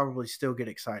and probably still get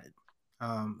excited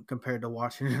compared to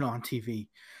watching it on TV.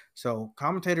 So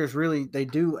commentators really they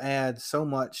do add so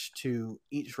much to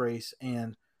each race,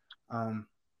 and um,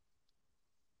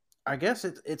 I guess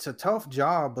it's a tough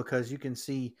job because you can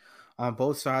see on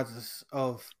both sides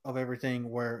of everything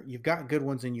where you've got good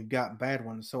ones and you've got bad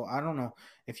ones. So I don't know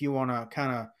if you want to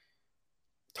kind of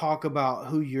talk about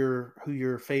who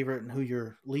your favorite and who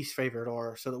your least favorite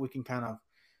are, so that we can kind of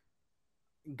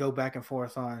go back and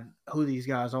forth on who these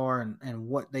guys are and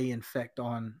what they infect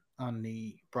on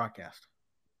the broadcast.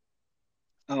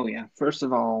 Oh yeah. First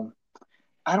of all,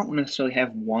 I don't necessarily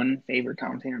have one favorite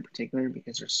commentator in particular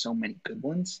because there's so many good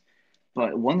ones.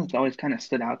 But one that's always kind of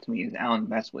stood out to me is Alan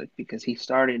Bestwick because he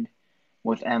started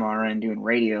with MRN doing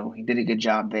radio. He did a good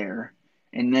job there.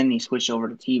 And then he switched over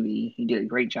to TV. He did a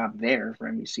great job there for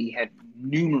NBC. He had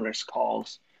numerous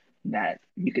calls that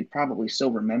you could probably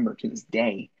still remember to this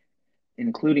day,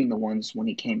 including the ones when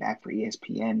he came back for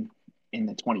ESPN in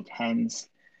the 2010s.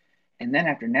 And then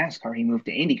after NASCAR, he moved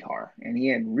to IndyCar, and he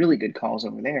had really good calls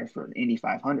over there for Indy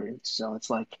 500. So it's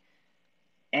like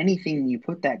anything you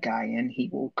put that guy in, he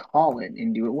will call it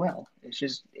and do it well. It's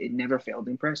just, it never failed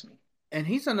to impress me. And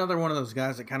he's another one of those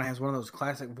guys that kind of has one of those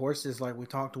classic voices, like we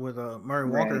talked with Murray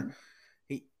Right. Walker.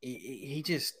 He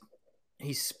just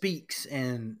he speaks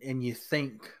and you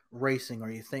think racing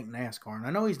or you think NASCAR. And I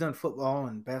know he's done football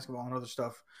and basketball and other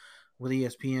stuff with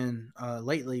ESPN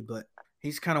lately, but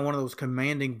he's kind of one of those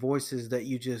commanding voices that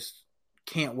you just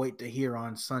can't wait to hear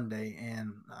on Sunday,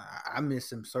 and I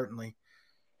miss him certainly.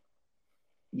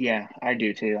 Yeah, I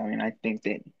do too. I mean, I think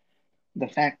that the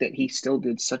fact that he still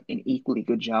did such an equally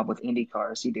good job with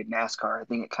IndyCar as he did NASCAR, I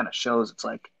think it kind of shows it's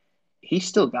like he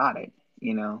still got it,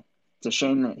 you know. It's a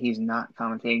shame that he's not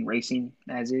commentating racing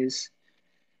as is,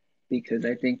 because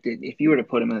I think that if you were to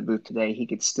put him in the booth today, he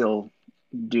could still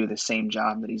do the same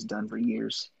job that he's done for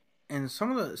years. And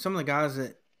some of the guys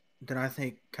that I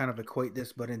think kind of equate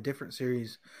this, but in different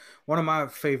series. One of my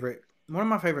favorite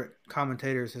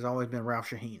commentators has always been Ralph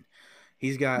Shaheen.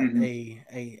 He's got Hmm.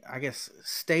 a I guess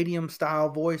stadium style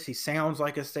voice. He sounds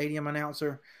like a stadium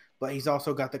announcer, but he's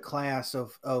also got the class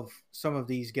of some of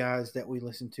these guys that we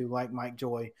listen to, like Mike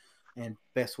Joy and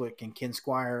Bestwick and Ken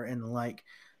Squire and the like.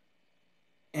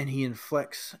 And he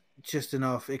inflects just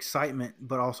enough excitement,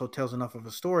 but also tells enough of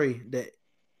a story that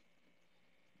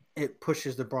it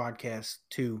pushes the broadcast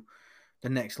to the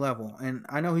next level. And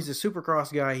I know he's a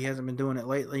supercross guy. He hasn't been doing it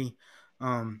lately.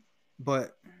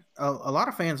 But a lot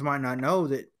of fans might not know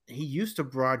that he used to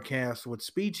broadcast with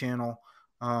Speed Channel,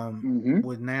 Hmm.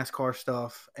 with NASCAR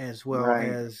stuff, as well Right.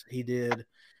 as he did,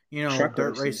 Truck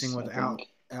dirt racing races, with I think.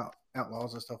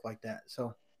 outlaws and stuff like that.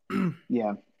 So,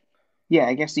 Yeah. Yeah,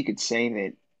 I guess you could say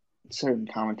that certain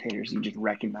commentators you just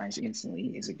recognize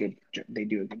instantly is a good, they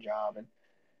do a good job. And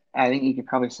I think you could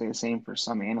probably say the same for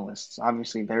some analysts.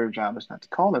 Obviously, their job is not to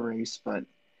call the race, but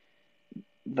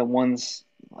the ones,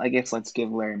 I guess, let's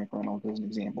give Larry McReynolds as an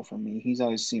example for me. He's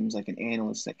always seems like an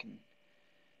analyst that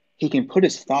he can put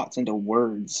his thoughts into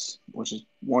words, which is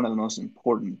one of the most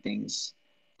important things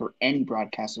for any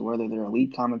broadcaster, whether they're a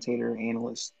lead commentator,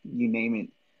 analyst, you name it.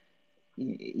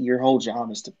 Your whole job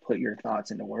is to put your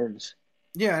thoughts into words.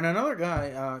 yeah, and another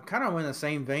guy, kind of in the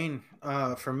same vein,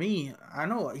 for me, I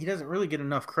know he doesn't really get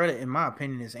enough credit, in my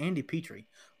opinion, is Andy Petrie.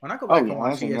 When I go Oh back and yeah,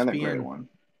 watch that's another great ESPN, one.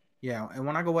 yeah, and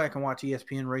when I go back and watch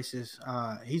ESPN races,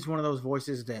 he's one of those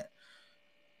voices that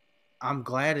I'm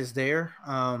glad is there,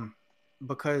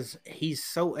 because he's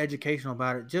so educational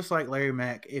about it. Just like Larry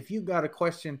Mack, if you've got a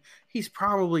question, he's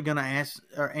probably going to ask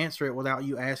or answer it without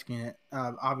you asking it.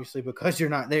 Obviously, because you're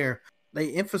not there.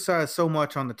 They emphasize so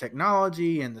much on the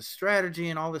technology and the strategy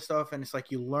and all this stuff, and it's like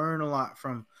you learn a lot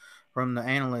from the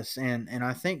analysts, and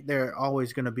I think they're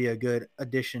always going to be a good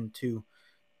addition to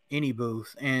any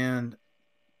booth. And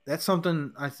that's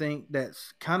something I think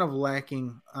that's kind of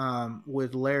lacking,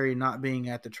 with Larry not being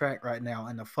at the track right now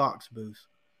in the Fox booth.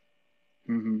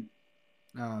 Hmm.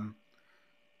 Um,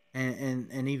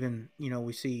 and even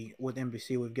we see with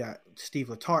NBC we've got Steve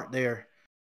Letarte there.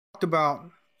 Talked about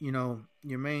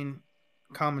your main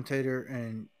commentator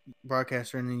and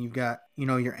broadcaster, and then you've got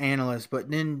your analyst. But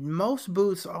then most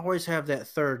booths always have that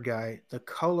third guy, the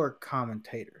color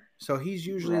commentator. So he's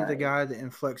usually the Right. guy that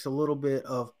inflects a little bit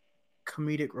of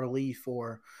comedic relief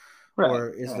Right. or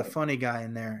is the Right. funny guy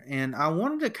in there. And I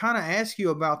wanted to kind of ask you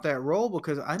about that role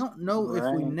because I don't know if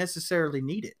we Right. necessarily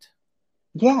need it.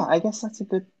 Yeah, I guess that's a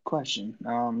good question.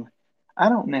 I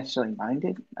don't necessarily mind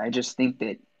it. I just think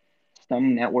that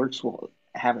some networks will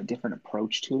have a different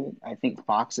approach to it. I think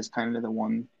Fox is kind of the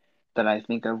one that I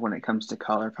think of when it comes to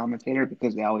color commentator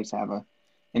because they always have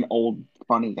an old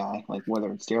funny guy, like whether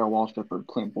it's Darrell Waltrip or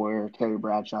Clint Boyer or Terry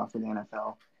Bradshaw for the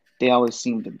NFL. They always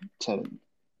seem to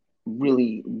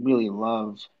really, really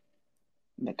love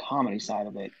the comedy side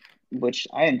of it, which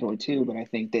I enjoy too. But I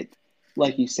think that,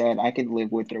 like you said, I could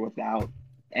live with or without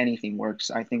anything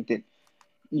works. I think that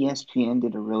ESPN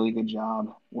did a really good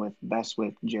job with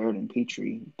Bestwick, Jared, and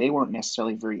Petrie. They weren't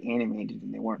necessarily very animated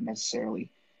and they weren't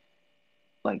necessarily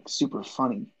like super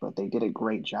funny, but they did a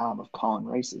great job of calling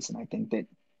races. And I think that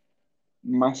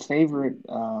my favorite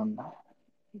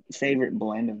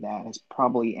blend of that is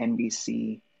probably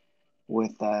NBC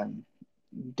with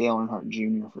Dale Earnhardt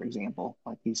Jr., for example.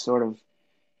 Like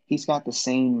he's got the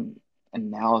same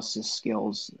analysis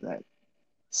skills that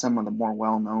some of the more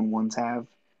well-known ones have,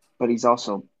 but he's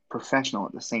also professional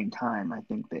at the same time. I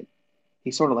think that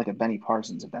he's sort of like a Benny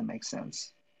Parsons, if that makes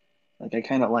sense. Like I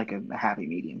kind of like a happy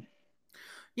medium.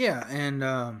 Yeah, and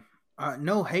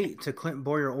no hate to Clint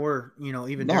Boyer or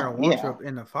even No, Darrell yeah, Waltrip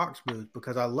in the Fox booth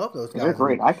because I love those because they're guys.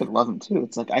 And great. I could love them too.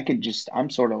 It's like I could just I'm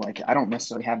sort of like I don't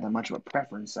necessarily have that much of a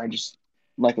preference. I just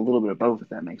like a little bit of both, if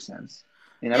that makes sense.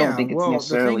 And I don't yeah, think it's well, the thing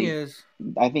necessarily. is,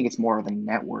 I think it's more of the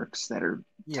networks that are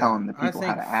yeah, telling the I people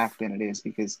how think to act than it is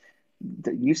because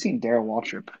you've seen Darrell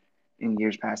Waltrip in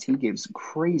years past. He gives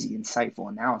crazy, insightful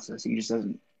analysis. He just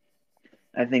doesn't.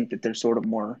 I think that they're sort of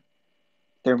more.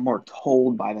 They're more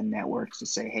told by the networks to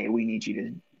say, "Hey, we need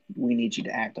you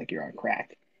to act like you're on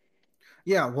crack."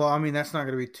 Yeah, well, I mean that's not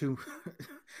going to be too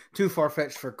too far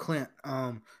fetched for Clint.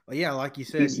 But yeah, like you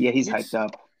said, He's hyped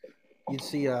up. you'd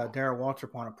see Darrell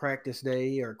Waltrip on a practice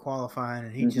day or qualifying,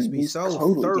 and he'd just Hmm. be He's so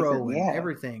totally different. thorough and Yeah,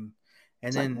 everything, and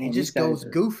it's like, then he man, these just guys goes are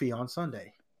goofy on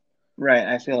Sunday. right.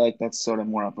 I feel like that's sort of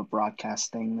more of a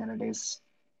broadcast thing than it is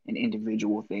an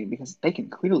individual thing because they can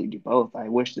clearly do both. I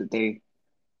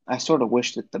sort of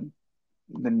wish that the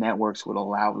networks would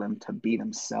allow them to be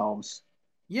themselves.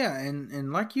 Yeah,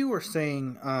 and like you were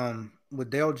saying, with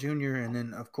Dale Jr. and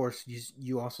then of course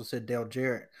you also said Dale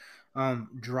Jarrett,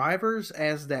 drivers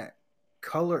as that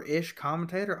color ish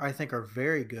commentator, I think are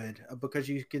very good because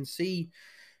you can see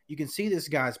this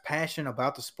guy's passion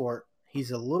about the sport.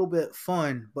 He's a little bit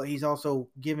fun, but he's also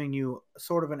giving you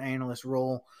sort of an analyst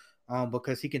role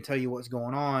because he can tell you what's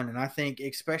going on. And I think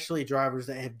especially drivers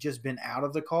that have just been out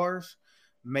of the cars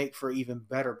make for even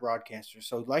better broadcasters.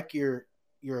 So like your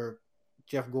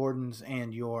Jeff Gordons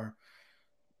and your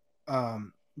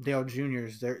Dale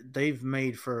Juniors, they've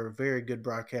made for very good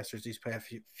broadcasters these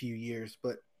past few years.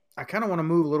 But I kind of want to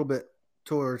move a little bit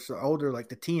towards the older, like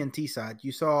the TNT side.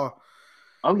 You saw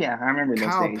Oh yeah, I remember those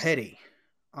Kyle days. Petty.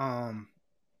 Um,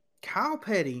 Kyle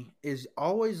Petty is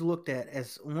always looked at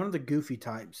as one of the goofy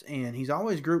types, and he's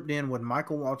always grouped in with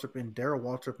Michael Waltrip and Darrell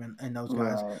Waltrip and those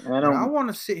guys. Right. And I But I don't want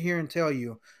to sit here and tell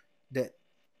you that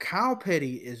Kyle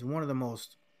Petty is one of the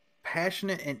most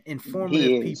passionate and he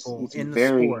informative is. people He's in the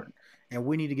very sport, and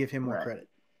we need to give him more right. credit.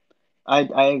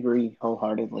 I agree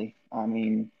wholeheartedly. I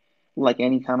mean, like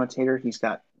any commentator, he's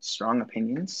got strong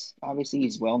opinions. Obviously,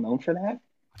 he's well known for that.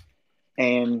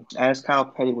 And as Kyle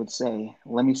Petty would say,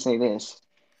 let me say this.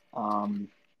 Um,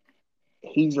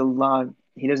 he's a lot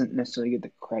he doesn't necessarily get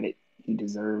the credit he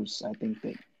deserves. I think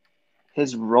that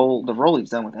the role he's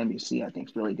done with NBC, I think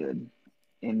is really good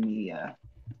in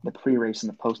the pre-race and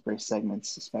the post-race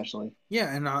segments, especially.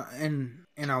 Yeah,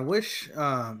 and I wish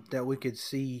that we could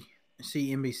see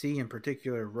NBC in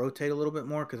particular rotate a little bit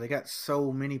more because they got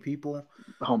so many people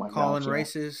Oh my calling gosh, yeah,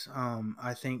 races.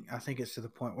 I think it's to the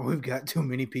point where we've got too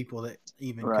many people that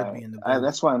even could right. be in the booth.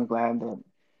 That's why I'm glad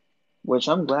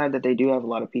that they do have a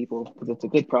lot of people because it's a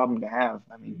good problem to have.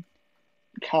 I mean,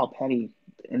 Kyle Petty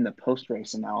in the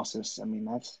post-race analysis, I mean,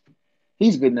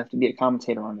 he's good enough to be a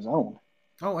commentator on his own.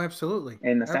 Oh, absolutely,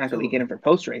 And the fact that we get absolutely. him for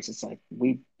post race, it's like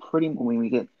we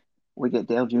get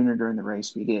Dale Jr. during the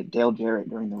race, we get Dale Jarrett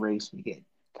during the race, we get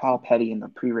Kyle Petty in the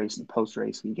pre race and post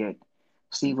race, we get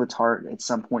Steve Letarte at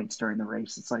some points during the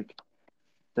race. It's like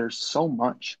there's so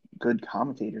much good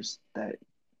commentators that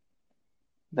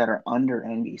are under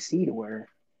NBC to where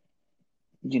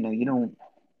you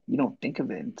don't think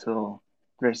of it until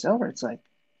the race is over. It's like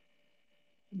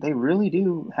they really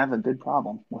do have a good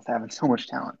problem with having so much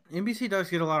talent. NBC does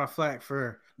get a lot of flack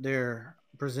for their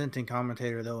presenting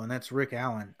commentator though, and that's Rick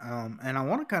Allen. And I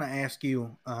want to kind of ask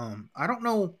you, I don't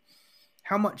know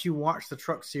how much you watched the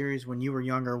Truck Series when you were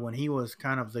younger, when he was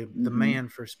kind of the Hmm. man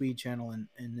for Speed Channel and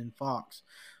then Fox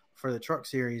for the Truck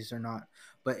Series or not.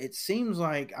 But it seems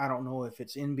like I don't know if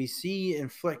it's NBC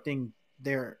inflicting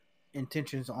their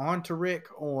intentions onto Rick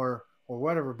or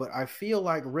whatever. But I feel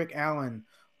like Rick Allen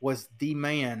was the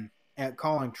man at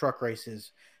calling truck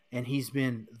races, and he's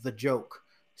been the joke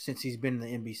since he's been in the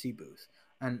NBC booth.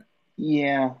 And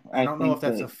Yeah, I I don't know if think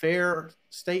that's that a fair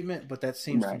statement, but that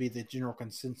seems to right. be the general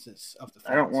consensus of the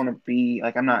I don't fans. want to be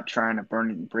like I'm not trying to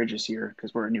burn any bridges here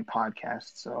because we're a new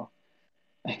podcast. So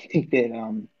I think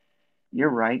that you're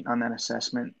right on that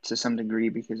assessment to some degree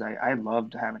because I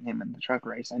loved having him in the truck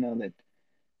race. I know that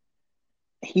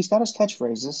he's got his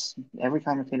catchphrases. Every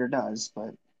commentator does,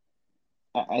 but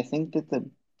I think that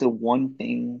the one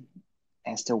thing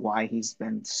as to why he's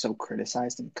been so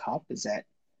criticized in Cup is that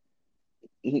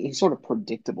he's sort of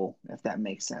predictable, if that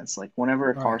makes sense. Like whenever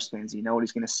a car Right. spins, you know what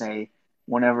he's going to say.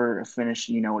 Whenever a finish,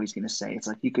 you know what he's going to say. It's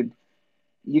like you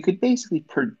could basically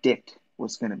predict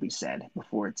what's going to be said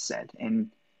before it's said.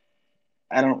 And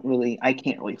I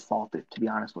can't really fault it, to be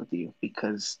honest with you,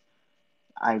 because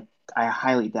I, I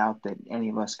highly doubt that any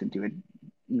of us could do an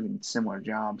even similar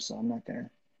job. So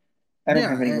I don't Yeah,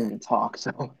 have any room to talk.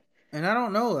 So, and I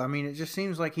don't know. I mean, it just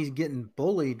seems like he's getting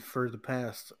bullied for the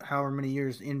past however many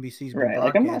years NBC's been right.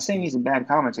 Like, I'm not saying broadcasting. he's a bad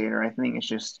commentator. I think it's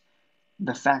just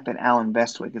the fact that Alan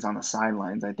Bestwick is on the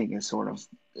sidelines, I think is sort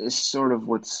of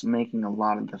what's making a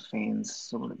lot of the fans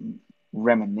sort of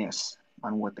reminisce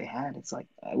on what they had. It's like,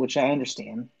 which I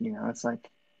understand, it's like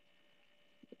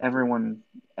everyone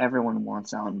everyone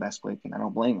wants Alan Bestwick, and I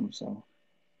don't blame him. So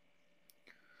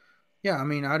Yeah, I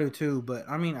mean, I do too. But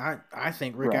I mean, I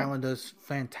think Rick right, Allen does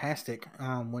fantastic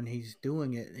when he's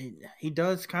doing it. He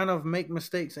does kind of make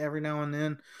mistakes every now and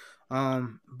then,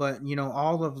 but you know,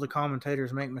 all of the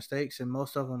commentators make mistakes, and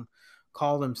most of them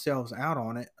call themselves out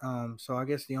on it. So I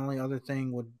guess the only other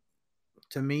thing would,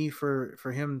 to me, for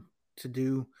him to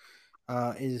do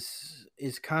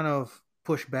is kind of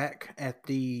push back at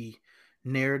the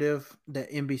narrative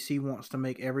that NBC wants to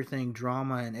make everything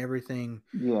drama and everything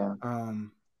Yeah,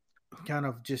 um, kind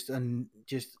of just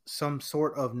some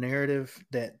sort of narrative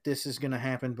that this is going to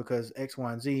happen because X,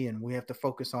 Y, and Z, and we have to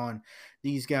focus on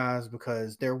these guys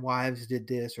because their wives did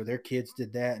this or their kids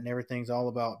did that, and everything's all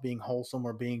about being wholesome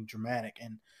or being dramatic.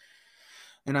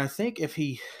 And I think if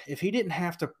he didn't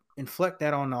have to inflict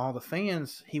that on all the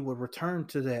fans, he would return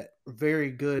to that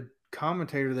very good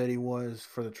commentator that he was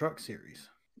for the Truck Series.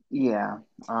 yeah.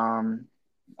 Um,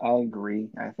 I agree.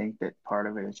 I think that part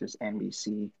of it is just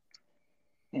NBC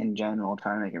in general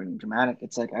trying to make everything dramatic.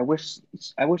 It's like I wish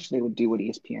they would do what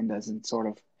ESPN does and sort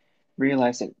of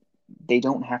realize that they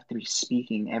don't have to be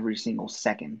speaking every single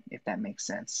second, if that makes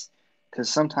sense. Because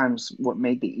sometimes what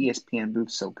made the ESPN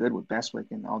booth so good with Bestwick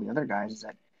and all the other guys is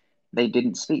that they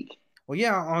didn't speak. Well,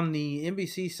 yeah, on the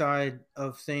NBC side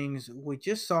of things, we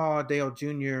just saw Dale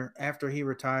Jr. after he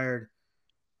retired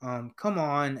come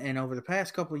on, and over the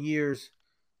past couple of years,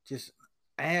 just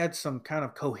add some kind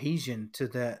of cohesion to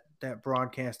that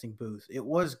broadcasting booth. It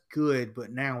was good,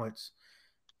 but now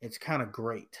it's kind of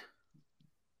great.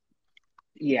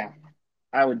 Yeah,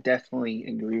 I would definitely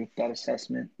agree with that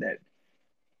assessment that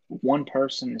one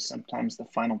person is sometimes the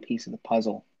final piece of the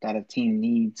puzzle that a team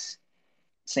needs.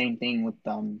 Same thing with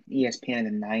ESPN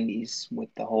in the 90s with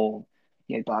the whole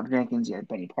you had Bob Jenkins, you had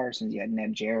Benny Parsons, you had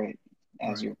Ned Jarrett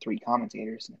as Right. your three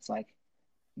commentators. And it's like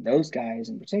those guys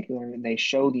in particular, they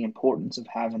show the importance of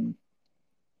having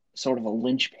sort of a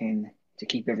linchpin to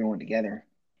keep everyone together.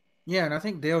 Yeah, and I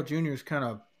think Dale Jr.'s kind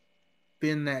of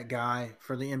been that guy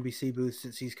for the NBC booth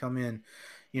since he's come in.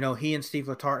 He and Steve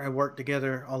Letarte have worked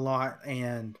together a lot,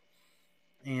 and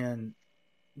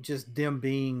just them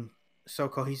being so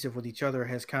cohesive with each other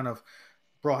has kind of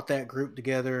brought that group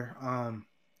together.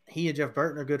 He and Jeff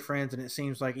Burton are good friends, and it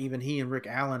seems like even he and Rick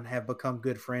Allen have become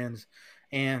good friends.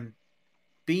 And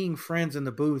being friends in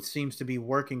the booth seems to be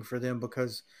working for them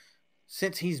because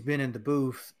since he's been in the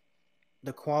booth,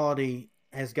 the quality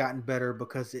has gotten better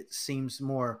because it seems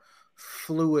more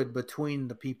fluid between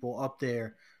the people up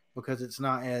there because it's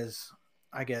not as,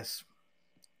 I guess,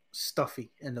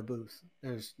 stuffy in the booth.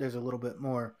 There's a little bit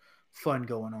more fun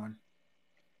going on.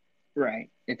 Right.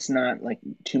 It's not like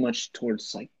too much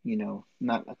towards like,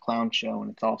 not a clown show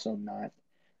and it's also not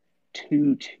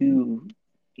too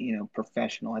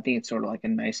professional. I think it's sort of like a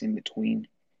nice in between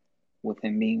with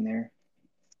him being there.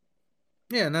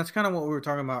 Yeah, and that's kind of what we were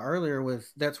talking about earlier.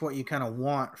 With that's what you kind of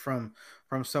want from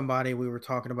somebody. We were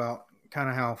talking about kind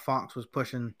of how Fox was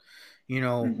pushing, you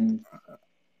know, Hmm.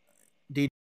 D.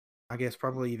 I guess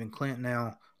probably even Clint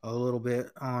now a little bit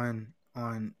on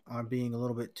being a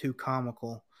little bit too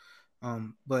comical.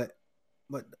 But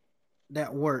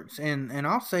that works, and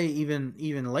I'll say even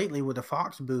lately with the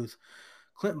Fox booth,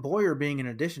 Clint Boyer being in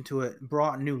addition to it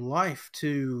brought new life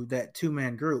to that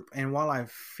two-man group. And while I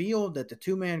feel that the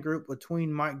two-man group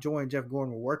between Mike Joy and Jeff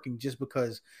Gordon were working just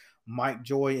because Mike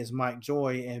Joy is Mike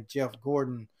Joy and Jeff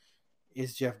Gordon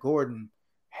is Jeff Gordon,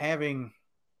 having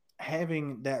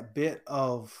having that bit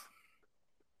of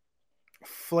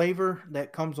flavor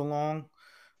that comes along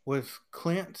with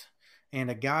Clint and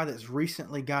a guy that's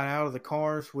recently got out of the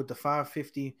cars with the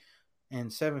 550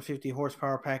 and 750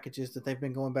 horsepower packages that they've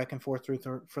been going back and forth through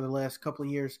for the last couple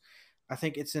of years. I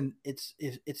think it's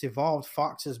evolved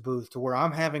Fox's booth to where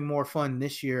I'm having more fun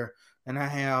this year than I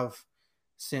have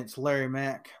since Larry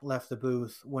Mack left the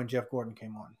booth when Jeff Gordon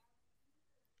came on.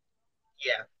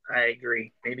 Yeah, I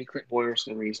agree. Maybe Clint Boyer's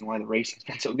the reason why the racing's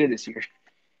been so good this year.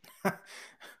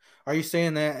 Are you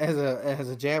saying that as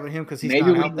a jab at him because he's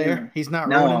Maybe not we out there? need. He's not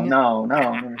No, ruining it. no, no.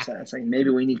 I'm never saying. It's like maybe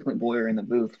we need Clint Boyer in the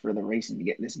booth for the racing to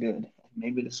get this good.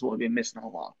 Maybe this is what we've been missing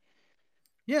all along.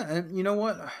 Yeah, and you know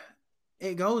what?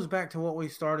 It goes back to what we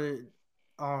started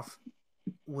off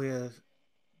with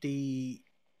the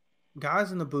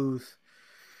guys in the booth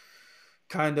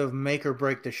kind of make or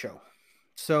break the show.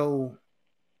 So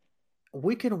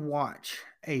we could watch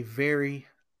a very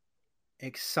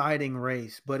exciting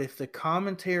race, but if the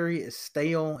commentary is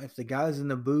stale, if the guys in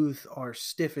the booth are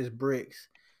stiff as bricks,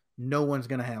 no one's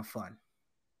going to have fun.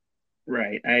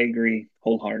 Right, I agree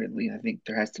wholeheartedly. I think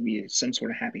there has to be some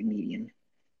sort of happy medium.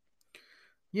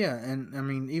 Yeah, and I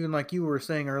mean, even like you were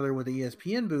saying earlier with the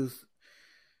ESPN booth,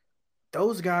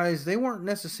 those guys, they weren't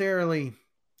necessarily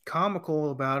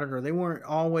comical about it or they weren't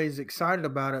always excited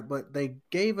about it, but they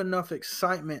gave enough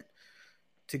excitement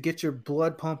to get your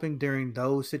blood pumping during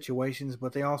those situations,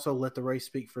 but they also let the race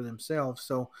speak for themselves.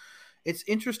 So it's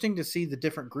interesting to see the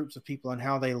different groups of people and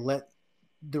how they let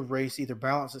the race either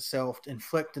balance itself,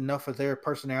 inflict enough of their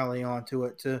personality onto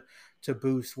it to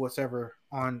boost what's ever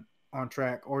on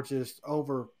track, or just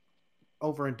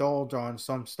overindulge on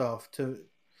some stuff to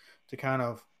kind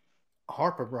of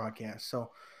harp a broadcast.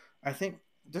 So I think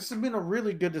this has been a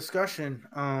really good discussion,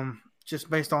 just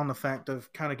based on the fact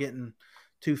of kind of getting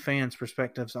two fans'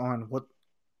 perspectives on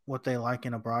what they like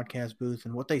in a broadcast booth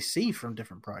and what they see from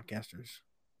different broadcasters.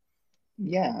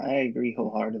 Yeah, I agree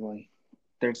wholeheartedly.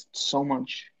 There's so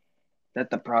much that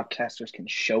the broadcasters can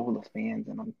show the fans,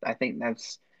 and I think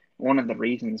that's one of the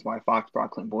reasons why Fox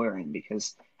brought Clint Boyer in,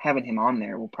 because having him on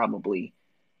there will probably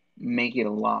make it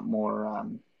a lot more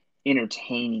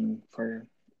entertaining for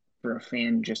a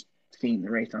fan just seeing the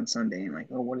race on Sunday and like,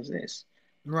 oh, what is this?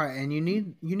 Right, and you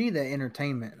need that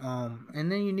entertainment,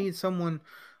 and then you need someone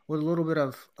with a little bit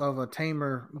of a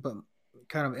tamer but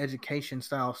kind of education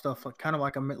style stuff, like kind of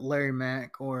like a Larry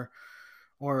Mack or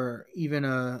even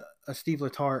a Steve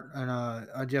Letarte and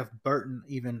a Jeff Burton,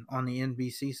 even on the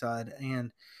NBC side,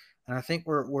 and I think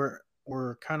we're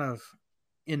kind of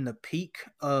in the peak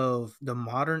of the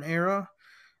modern era.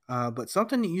 But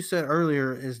something that you said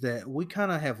earlier is that we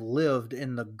kind of have lived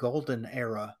in the golden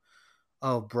era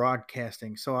of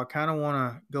broadcasting. So I kind of want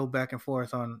to go back and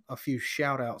forth on a few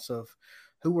shout outs of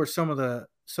who were some of the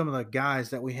guys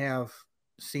that we have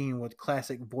seen with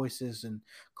classic voices and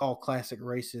call classic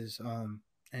races,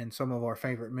 and some of our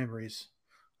favorite memories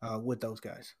with those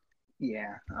guys.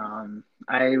 Yeah,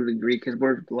 I would agree because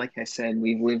we're like I said,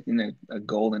 we've lived in a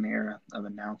golden era of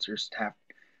announcers.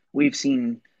 We've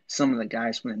seen some of the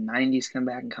guys from the '90s come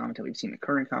back and commentate. We've seen the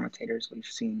current commentators. We've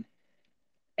seen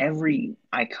every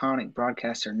iconic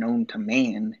broadcaster known to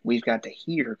man. We've got to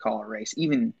hear call a race.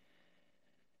 Even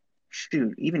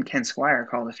Ken Squire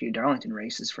called a few Darlington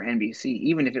races for NBC.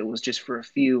 Even if it was just for a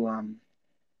few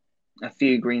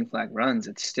green flag runs,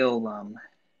 it's still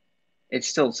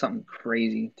something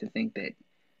crazy to think that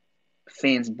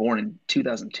fans born in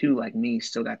 2002 like me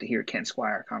still got to hear Ken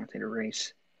Squire commentate a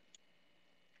race.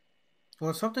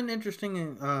 Well, something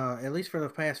interesting, at least for the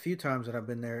past few times that I've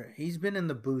been there, he's been in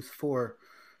the booth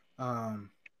um,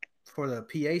 for the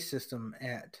PA system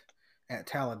at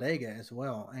Talladega as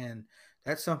well, and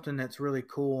that's something that's really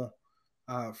cool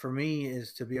for me,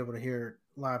 is to be able to hear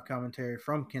live commentary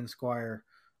from Ken Squire,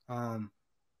 um,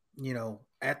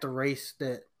 at the race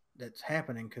that's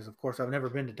happening. Because of course I've never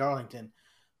been to Darlington,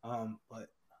 but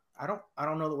I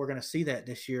don't know that we're going to see that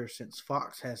this year since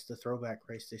Fox has the throwback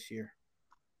race this year.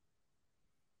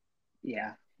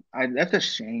 Yeah, that's a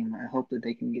shame. I hope that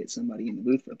they can get somebody in the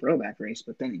booth for a throwback race.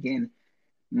 But then again,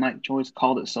 Mike Joyce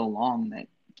called it so long that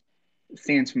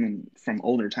fans from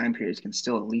older time periods can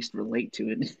still at least relate to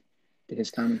it, to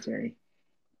his commentary.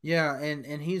 Yeah,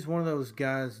 and he's one of those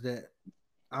guys that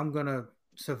I'm gonna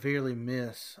severely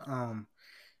miss.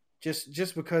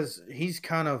 Just because he's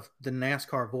kind of the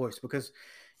NASCAR voice. Because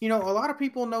a lot of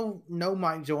people know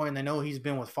Mike Joy, and they know he's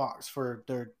been with Fox for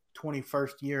their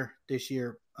 21st year this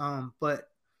year. But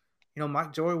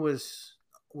Mike Joy was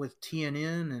with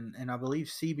TNN and I believe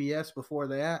CBS before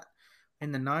that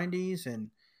in the '90s, and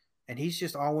he's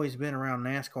just always been around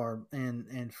NASCAR.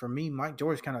 And for me, Mike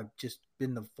Joy's kind of just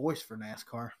been the voice for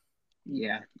NASCAR.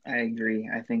 Yeah, I agree.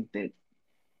 I think that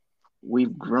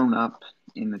we've grown up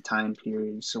in the time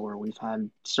periods where we've had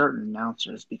certain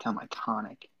announcers become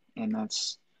iconic, and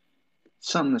that's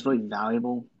something that's really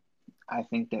valuable. I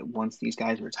think that once these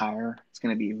guys retire, it's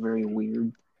going to be very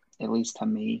weird, at least to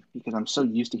me, because I'm so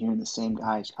used to hearing the same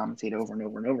guys commentate over and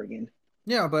over and over again.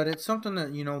 Yeah, but it's something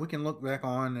that we can look back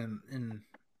on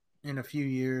in a few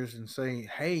years and say,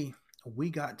 hey, we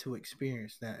got to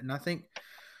experience that. And I think,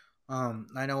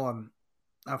 I know I'm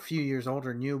a few years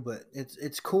older than you, but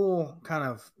it's cool kind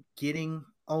of getting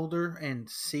older and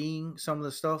seeing some of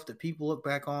the stuff that people look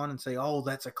back on and say, oh,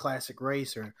 that's a classic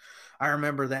race, or I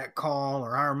remember that call,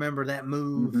 or I remember that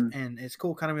move. Hmm. And it's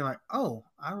cool kind of be like, oh,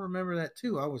 I remember that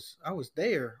too. I was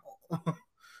there.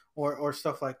 or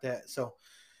stuff like that. So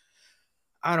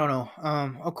I don't know.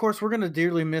 Of course, we're gonna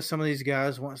dearly miss some of these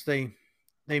guys once they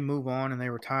move on and they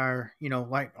retire.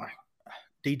 Like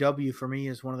DW for me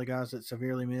is one of the guys that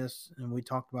severely missed, and we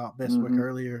talked about Bestwick Hmm.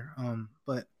 earlier.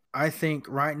 But I think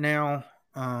right now,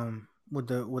 with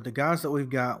the guys that we've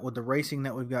got, with the racing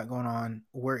that we've got going on,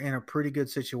 we're in a pretty good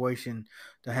situation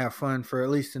to have fun for at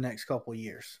least the next couple of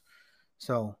years.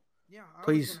 So Yeah, I was in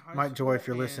please, high Mike Joy, school if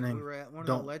you're and we listening, were at one of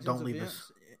the don't Legends leave us.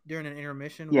 events. During an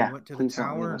intermission, we Yeah, went to the please don't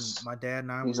leave tower, and us. my dad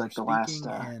and I He's we were like the last speaking,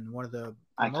 and one of the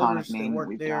iconic promoters that name that worked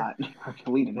we've there got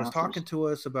for lead Was talking announcers. to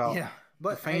us about yeah, the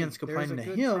but fans hey, there's complaining a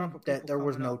to good crop him of that people there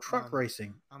was coming no up. truck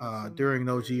racing I'm assuming during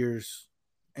that those they're years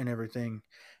and everything.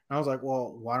 And I was like,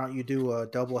 well, why don't you do a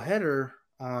double header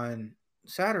on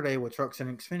Saturday with Trucks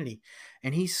and Xfinity,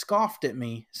 and he scoffed at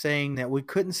me saying that we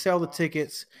couldn't sell the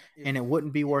tickets and it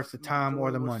wouldn't be worth the time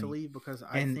or the money.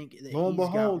 And lo and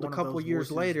behold, a couple of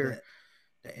years later,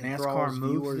 NASCAR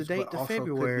moved the date to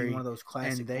February,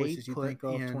 and they put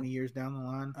in 20 years down the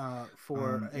line.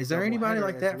 Is there anybody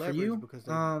like that for you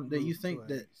that you think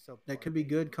that could be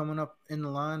good coming up in the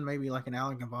line? Maybe like an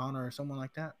Alex Gabbana or someone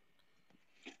like that.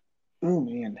 Oh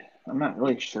man, I'm not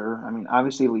really sure. I mean,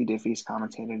 obviously Lee Diffie's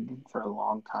commentated for a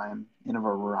long time in a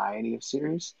variety of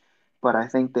series, but I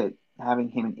think that having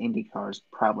him in IndyCar is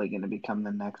probably going to become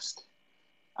the next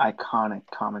iconic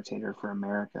commentator for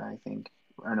America, I think,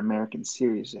 or an American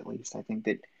series at least. I think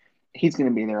that he's going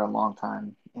to be there a long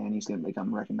time and he's going to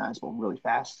become recognizable really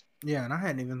fast. Yeah, and I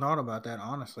hadn't even thought about that,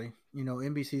 honestly.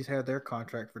 NBC's had their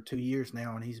contract for 2 years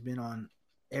now, and he's been on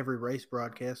every race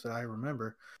broadcast that I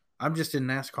remember. I'm just in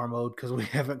NASCAR mode because we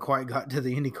haven't quite got to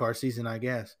the IndyCar season, I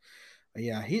guess. But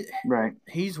yeah,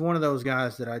 he's one of those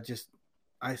guys that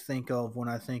I think of when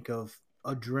I think of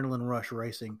adrenaline rush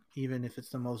racing. Even if it's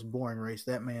the most boring race,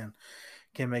 that man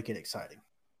can make it exciting.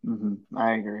 Mm-hmm.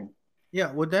 I agree.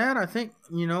 Yeah, with that, I think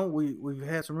we've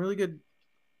had some really good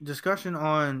discussion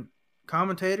on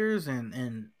commentators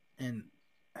and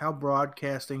how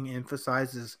broadcasting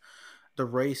emphasizes the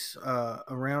race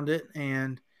around it,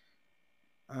 and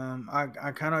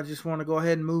I kind of just want to go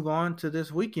ahead and move on to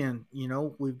this weekend.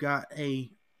 We've got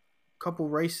a couple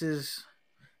races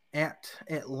at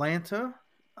Atlanta,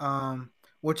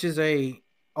 which is a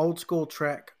old school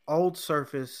track, old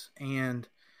surface, and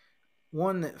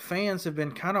one that fans have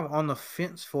been kind of on the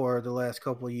fence for the last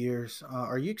couple of years.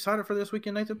 Are you excited for this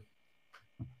weekend, Nathan?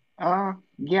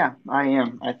 Yeah, I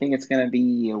am. I think it's going to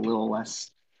be a little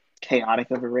less chaotic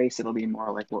of a race. It'll be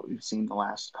more like what we've seen the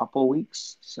last couple of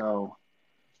weeks. So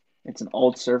it's an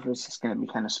old surface. It's going to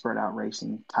be kind of spread out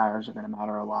racing. Tires are going to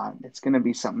matter a lot. It's going to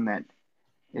be something that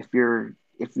if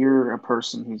you're a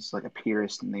person who's like a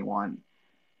purist and they want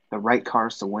the right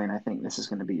cars to win, I think this is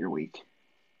going to be your week.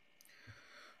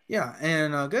 Yeah,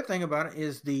 and a good thing about it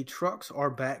is the trucks are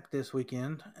back this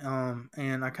weekend.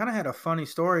 And I kind of had a funny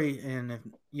story, and if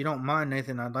you don't mind,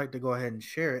 Nathan, I'd like to go ahead and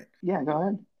share it. Yeah, go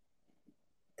ahead.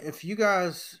 If you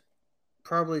guys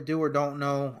probably do or don't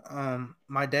know,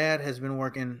 my dad has been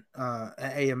working at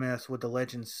AMS with the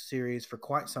Legends series for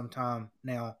quite some time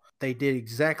now. They did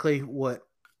exactly what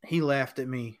he laughed at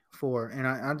me for, and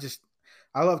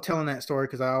I love telling that story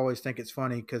because I always think it's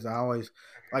funny because I always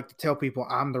like to tell people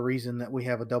I'm the reason that we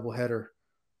have a doubleheader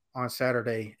on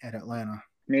Saturday at Atlanta.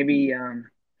 Maybe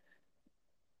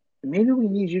we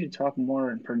need you to talk more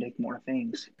and predict more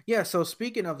things. Yeah, so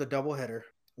speaking of the doubleheader,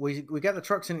 we got the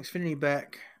Trucks and Xfinity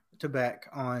back to back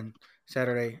on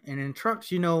Saturday. And in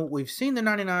trucks, we've seen the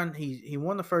 99. He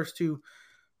won the first two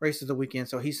races of the weekend,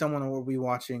 so he's someone we'll be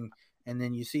watching. And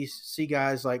then you see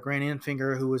guys like Grant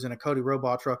Enfinger, who was in a Cody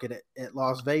Robaugh truck at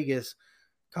Las Vegas,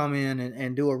 come in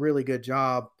and do a really good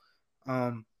job.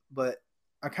 But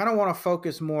I kind of want to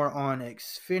focus more on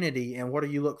Xfinity and what are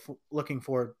you looking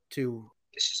forward to?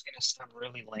 This is going to sound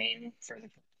really lame for the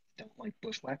don't like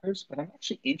bushwhackers, but I'm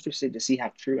actually interested to see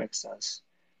how Truex does.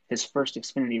 His first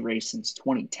Xfinity race since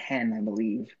 2010, I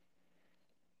believe.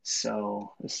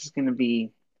 So this is going to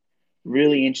be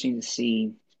really interesting to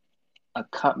see a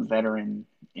Cup veteran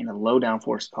in a low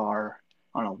downforce car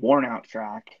on a worn out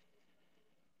track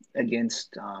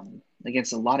against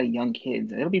a lot of young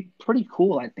kids. It'll be pretty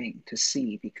cool, I think, to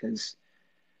see because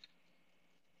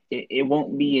it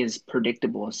won't be as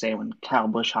predictable as say when Kyle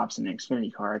Busch hops in an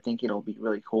Xfinity car. I think it'll be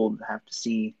really cool to have to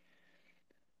see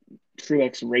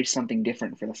Truex race something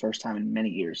different for the first time in many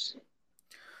years.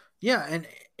 Yeah, and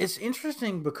it's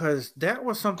interesting because that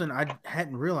was something I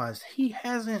hadn't realized. He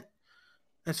hasn't,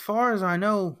 as far as I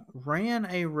know, ran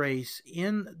a race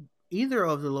in either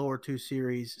of the lower two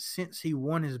series since he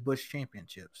won his Busch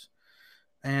championships.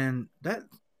 And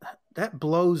that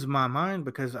blows my mind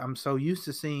because I'm so used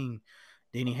to seeing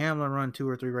Denny Hamlin run 2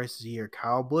 or 3 races a year,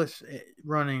 Kyle Busch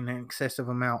running an excessive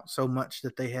amount, so much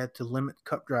that they had to limit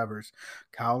Cup drivers.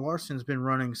 Kyle Larson's been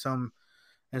running some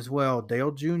as well.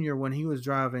 Dale Jr., when he was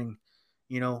driving,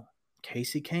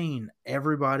 Casey Kane,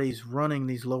 everybody's running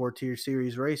these lower tier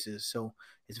series races. So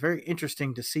it's very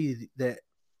interesting to see that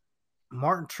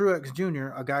Martin Truex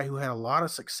Jr., a guy who had a lot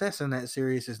of success in that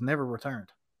series, has never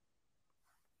returned.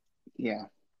 Yeah,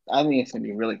 I think it's going to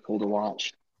be really cool to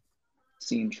watch.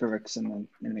 Seeing Truex in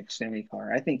an Xfinity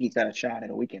car. I think he's got a shot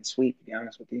at a weekend sweep, to be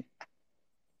honest with you.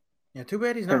 Yeah, too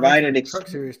bad he's not racing the truck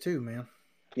series too, man.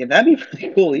 Yeah, that'd be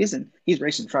pretty cool. He's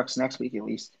racing trucks next week at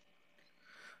least.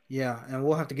 Yeah, and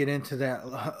we'll have to get into that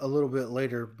a little bit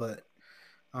later, but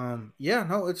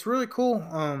it's really cool.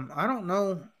 I don't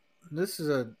know. This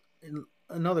is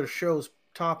another show's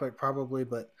topic probably,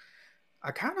 but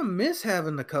I kind of miss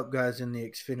having the Cup guys in the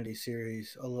Xfinity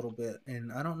series a little bit,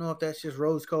 and I don't know if that's just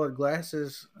rose-colored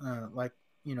glasses, like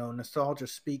nostalgia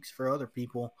speaks for other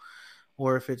people,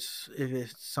 or if it's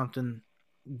something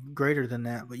greater than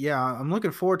that. But yeah, I'm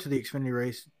looking forward to the Xfinity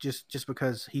race just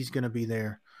because he's going to be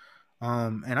there.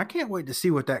 And I can't wait to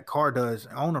see what that car does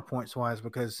owner points wise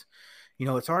because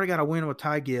it's already got a win with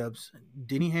Ty Gibbs.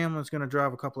 Denny Hamlin's going to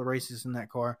drive a couple of races in that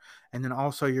car, and then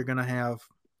also you're going to have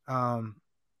um,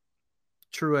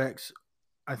 Truex.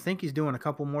 I think he's doing a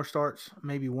couple more starts,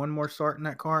 maybe one more start in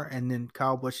that car, and then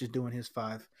Kyle Busch is doing his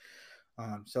 5.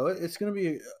 So it's going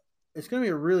to be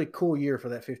a really cool year for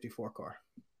that 54 car.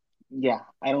 Yeah,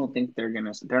 I don't think they're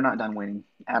not done winning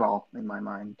at all in my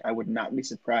mind. I would not be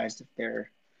surprised if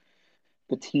they're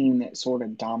the team that sort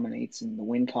of dominates in the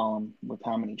win column with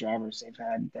how many drivers they've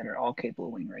had that are all capable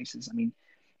of winning races. I mean,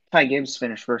 Ty Gibbs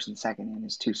finished first and second in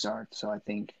his 2 starts, so I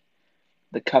think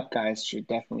the Cup guys should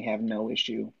definitely have no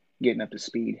issue getting up to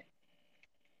speed.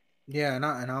 Yeah,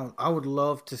 I would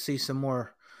love to see some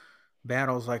more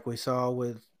battles like we saw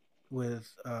with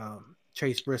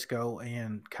Chase Briscoe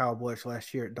and Kyle Busch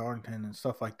last year at Darlington and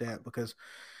stuff like that because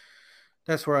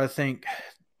that's where I think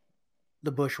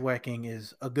the bushwhacking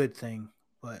is a good thing.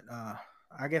 But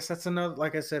I guess that's another,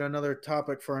 like I said, another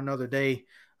topic for another day.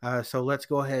 So let's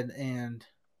go ahead and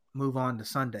move on to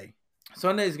Sunday.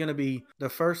 Sunday is going to be the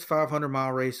first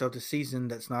 500-mile race of the season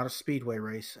that's not a speedway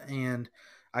race. And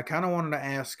I kind of wanted to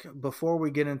ask before we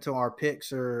get into our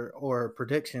picks or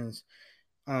predictions,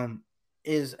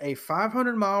 is a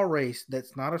 500-mile race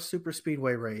that's not a super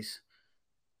speedway race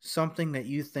something that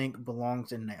you think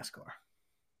belongs in NASCAR?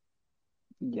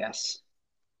 Yes.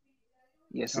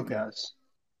 Yes, it Okay. does.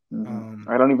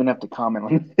 I don't even have to comment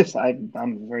on this. I'm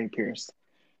very pierced.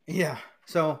 Yeah.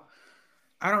 So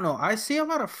I don't know. I see a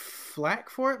lot of flack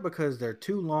for it because they're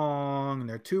too long and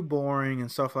they're too boring and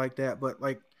stuff like that. But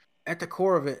like at the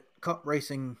core of it, Cup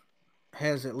racing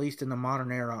has, at least in the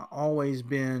modern era, always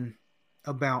been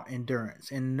about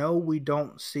endurance. And no, we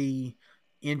don't see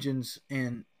engines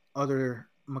and other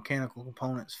mechanical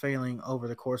components failing over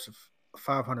the course of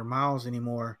 500 miles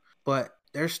anymore. But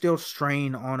there's still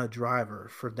strain on a driver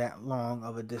for that long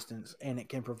of a distance, and it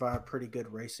can provide pretty good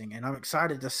racing. And I'm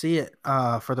excited to see it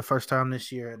for the first time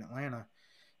this year in Atlanta.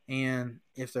 And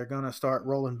if they're going to start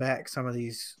rolling back some of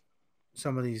these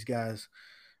guys,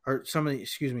 or some of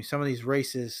these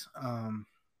races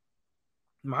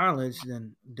mileage,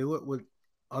 then do it with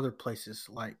other places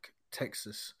like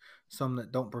Texas, some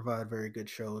that don't provide very good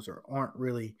shows or aren't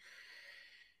really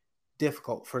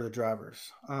difficult for the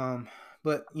drivers.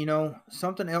 But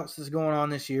something else that's going on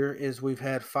this year is we've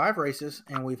had 5 races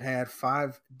and we've had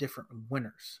 5 different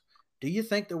winners. Do you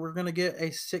think that we're going to get a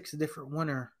 6th different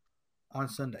winner on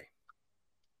Sunday?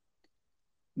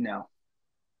 No.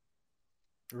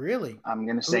 Really? I'm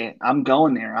going to say it. I'm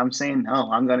going there. I'm saying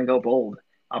no. I'm going to go bold.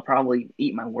 I'll probably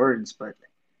eat my words, but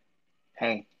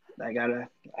hey, I gotta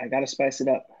spice it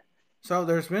up. So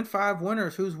there's been 5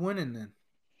 winners. Who's winning then?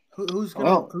 Who's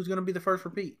gonna be the first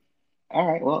repeat? All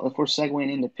right. Well, if we're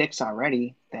segueing into picks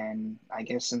already, then I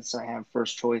guess since I have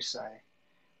first choice,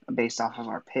 based off of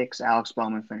our picks, Alex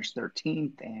Bowman finished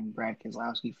 13th and Brad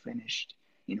Keselowski finished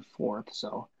in 4th.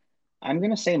 So I'm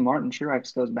going to say Martin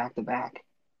Truex goes back to back.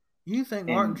 You think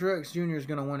Martin Truex Jr. is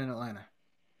going to win in Atlanta?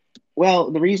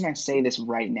 Well, the reason I say this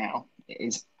right now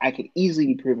is I could easily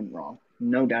be proven wrong,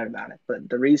 no doubt about it. But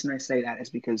the reason I say that is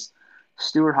because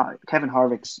Kevin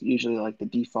Harvick's usually like the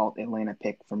default Atlanta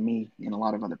pick for me and a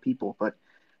lot of other people, but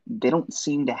they don't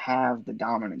seem to have the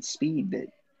dominant speed that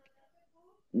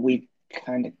we've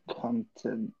kind of come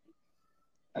to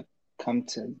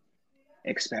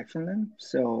expect from them.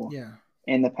 So yeah,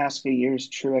 in the past few years,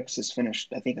 Truex has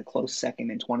finished, I think, a close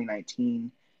second in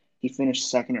 2019. He finished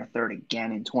second or third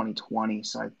again in 2020.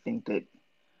 So I think that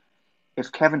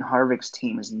if Kevin Harvick's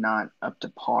team is not up to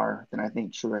par, then I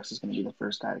think Truex is going to be the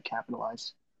first guy to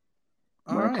capitalize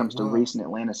when it comes to recent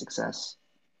Atlanta success.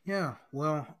 Yeah,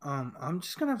 well, I'm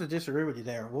just going to have to disagree with you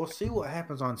there. We'll see what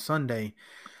happens on Sunday.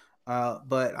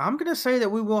 But I'm going to say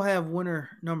that we will have winner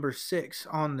number 6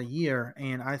 on the year,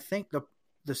 and I think the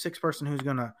 6th person who's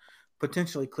going to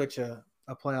potentially clinch a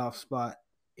playoff spot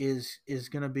is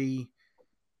going to be,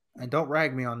 and don't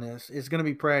rag me on this, it's going to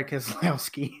be Brad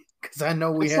Keselowski, because I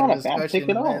know we had a discussion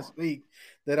last week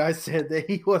that I said that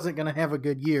he wasn't going to have a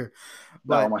good year.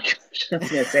 But oh my gosh, I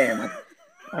was going to say,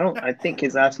 I think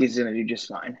Keselowski's going to do just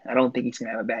fine. I don't think he's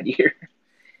going to have a bad year.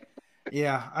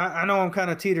 Yeah, I know I'm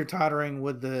kind of teeter-tottering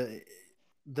with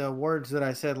the words that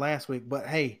I said last week, but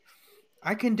hey,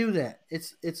 I can do that.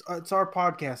 It's our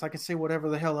podcast. I can say whatever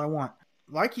the hell I want.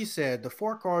 like you said, the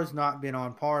 4 cars not been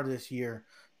on par this year.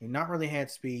 They've not really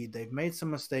had speed. They've made some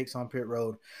mistakes on pit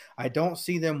road. I don't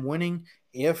see them winning.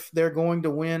 If they're going to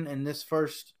win in this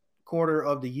first quarter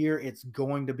of the year, it's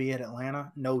going to be at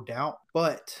Atlanta, no doubt.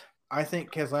 But I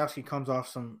think Keselowski comes off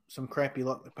some crappy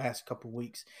luck the past couple of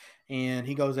weeks, and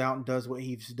he goes out and does what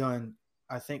he's done.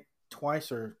 I think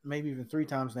twice or maybe even 3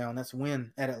 times now, and that's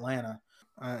win at Atlanta.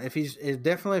 If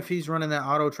he's running that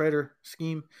Auto Trader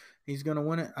scheme, he's going to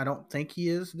win it. I don't think he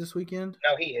is this weekend.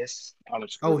 No, he is.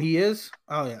 Oh, he is.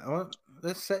 Oh yeah. Well,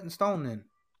 that's set in stone then.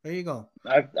 There you go.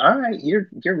 All right, you're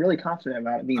really confident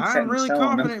about it being set I'm in really stone.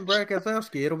 confident in Brad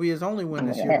Keselowski. It'll be his only win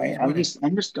this year. All right,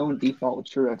 I'm just going default with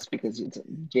Truex because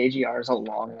JGR is a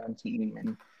long run team,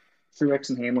 and Truex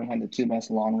and Hamlin had the 2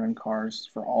 best long run cars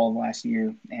for all of last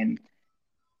year, and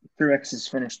Truex has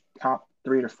finished top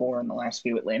 3 or 4 in the last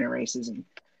few Atlanta races, and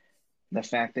the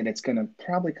fact that it's going to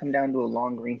probably come down to a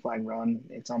long green flag run,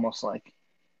 it's almost like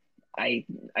I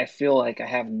feel like I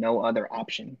have no other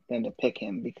option than to pick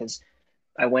him because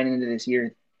I went into this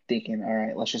year thinking, all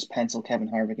right, let's just pencil Kevin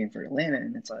Harvick in for Atlanta,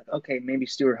 and it's like, okay, maybe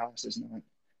Stewart Haas is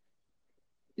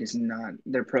not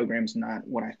their program's not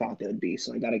what I thought they would be,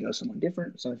 so I got to go someone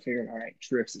different. So I figured, all right,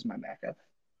 Truex is my backup.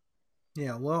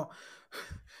 Yeah, well,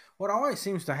 what always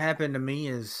seems to happen to me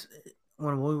is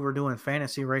when we were doing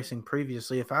fantasy racing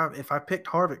previously, if I picked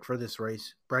Harvick for this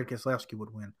race, Brad Keselowski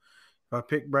would win. If I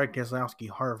picked Brad Keselowski,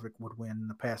 Harvick would win in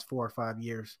the past 4 or 5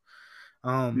 years.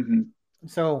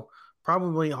 So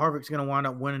probably Harvick's going to wind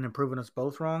up winning and proving us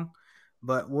both wrong,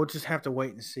 but we'll just have to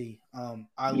wait and see.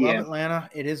 I love Atlanta.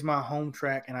 It is my home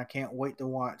track, and I can't wait to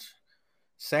watch.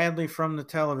 Sadly, from the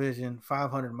television,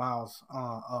 500 miles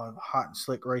of hot and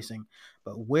slick racing.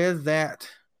 But with that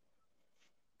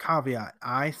caveat,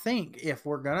 I think if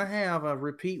we're going to have a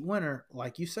repeat winner,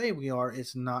 like you say we are,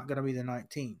 it's not going to be the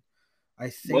 19. I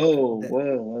think.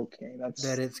 Okay,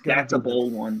 that's a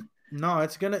bold one. No,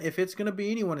 if it's gonna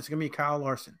be anyone, it's gonna be Kyle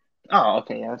Larson. Oh,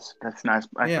 okay, that's nice.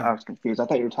 I was confused. I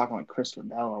thought you were talking like Christopher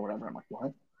Bell or whatever. I'm like,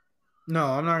 what? No,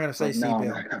 I'm not gonna say C-Bell.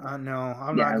 No,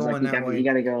 I'm not going that way. You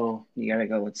gotta go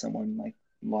with someone like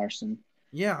Larson.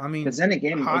 Yeah, I mean, because then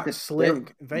again, hot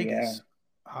slick Vegas,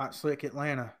 hot slick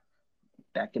Atlanta.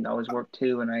 That could always work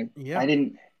too. And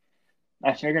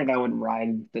I figured I would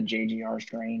ride the JGR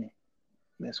train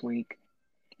this week.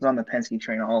 I was on the Penske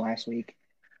train all last week.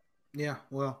 Yeah,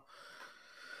 well,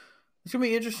 it's going to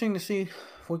be interesting to see if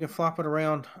we can flop it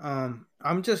around.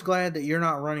 I'm just glad that you're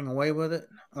not running away with it.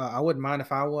 I wouldn't mind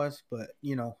if I was, but,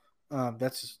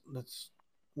 that's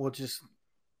we'll just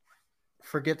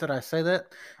forget that I say that.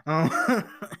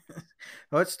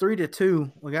 Well, it's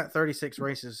 3-2. We got 36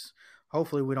 races.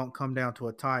 Hopefully we don't come down to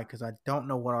a tie because I don't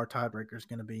know what our tiebreaker is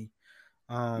going to be.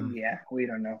 We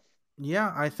don't know.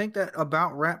 Yeah, I think that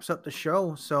about wraps up the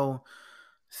show. So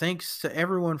thanks to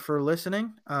everyone for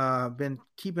listening. Been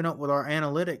keeping up with our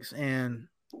analytics, and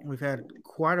we've had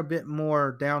quite a bit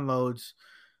more downloads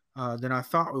than I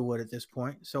thought we would at this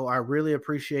point. So I really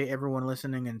appreciate everyone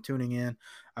listening and tuning in.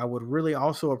 I would really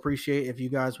also appreciate if you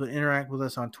guys would interact with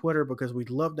us on Twitter because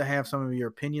we'd love to have some of your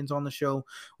opinions on the show.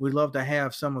 We'd love to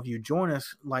have some of you join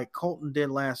us like Colton did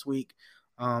last week.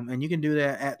 And you can do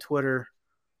that at Twitter.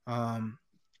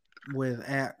 With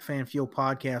at FanFuel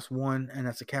Podcast 1, and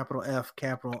that's a capital F,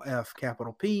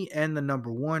 capital P, and the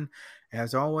number 1,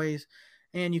 as always.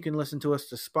 And you can listen to us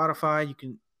to Spotify.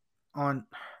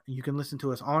 You can listen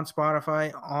to us on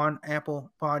Spotify, on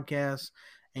Apple Podcasts,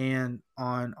 and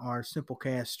on our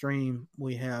Simplecast stream.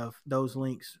 We have those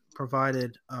links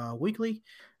provided weekly,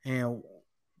 and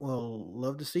we'll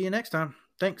love to see you next time.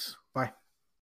 Thanks. Bye.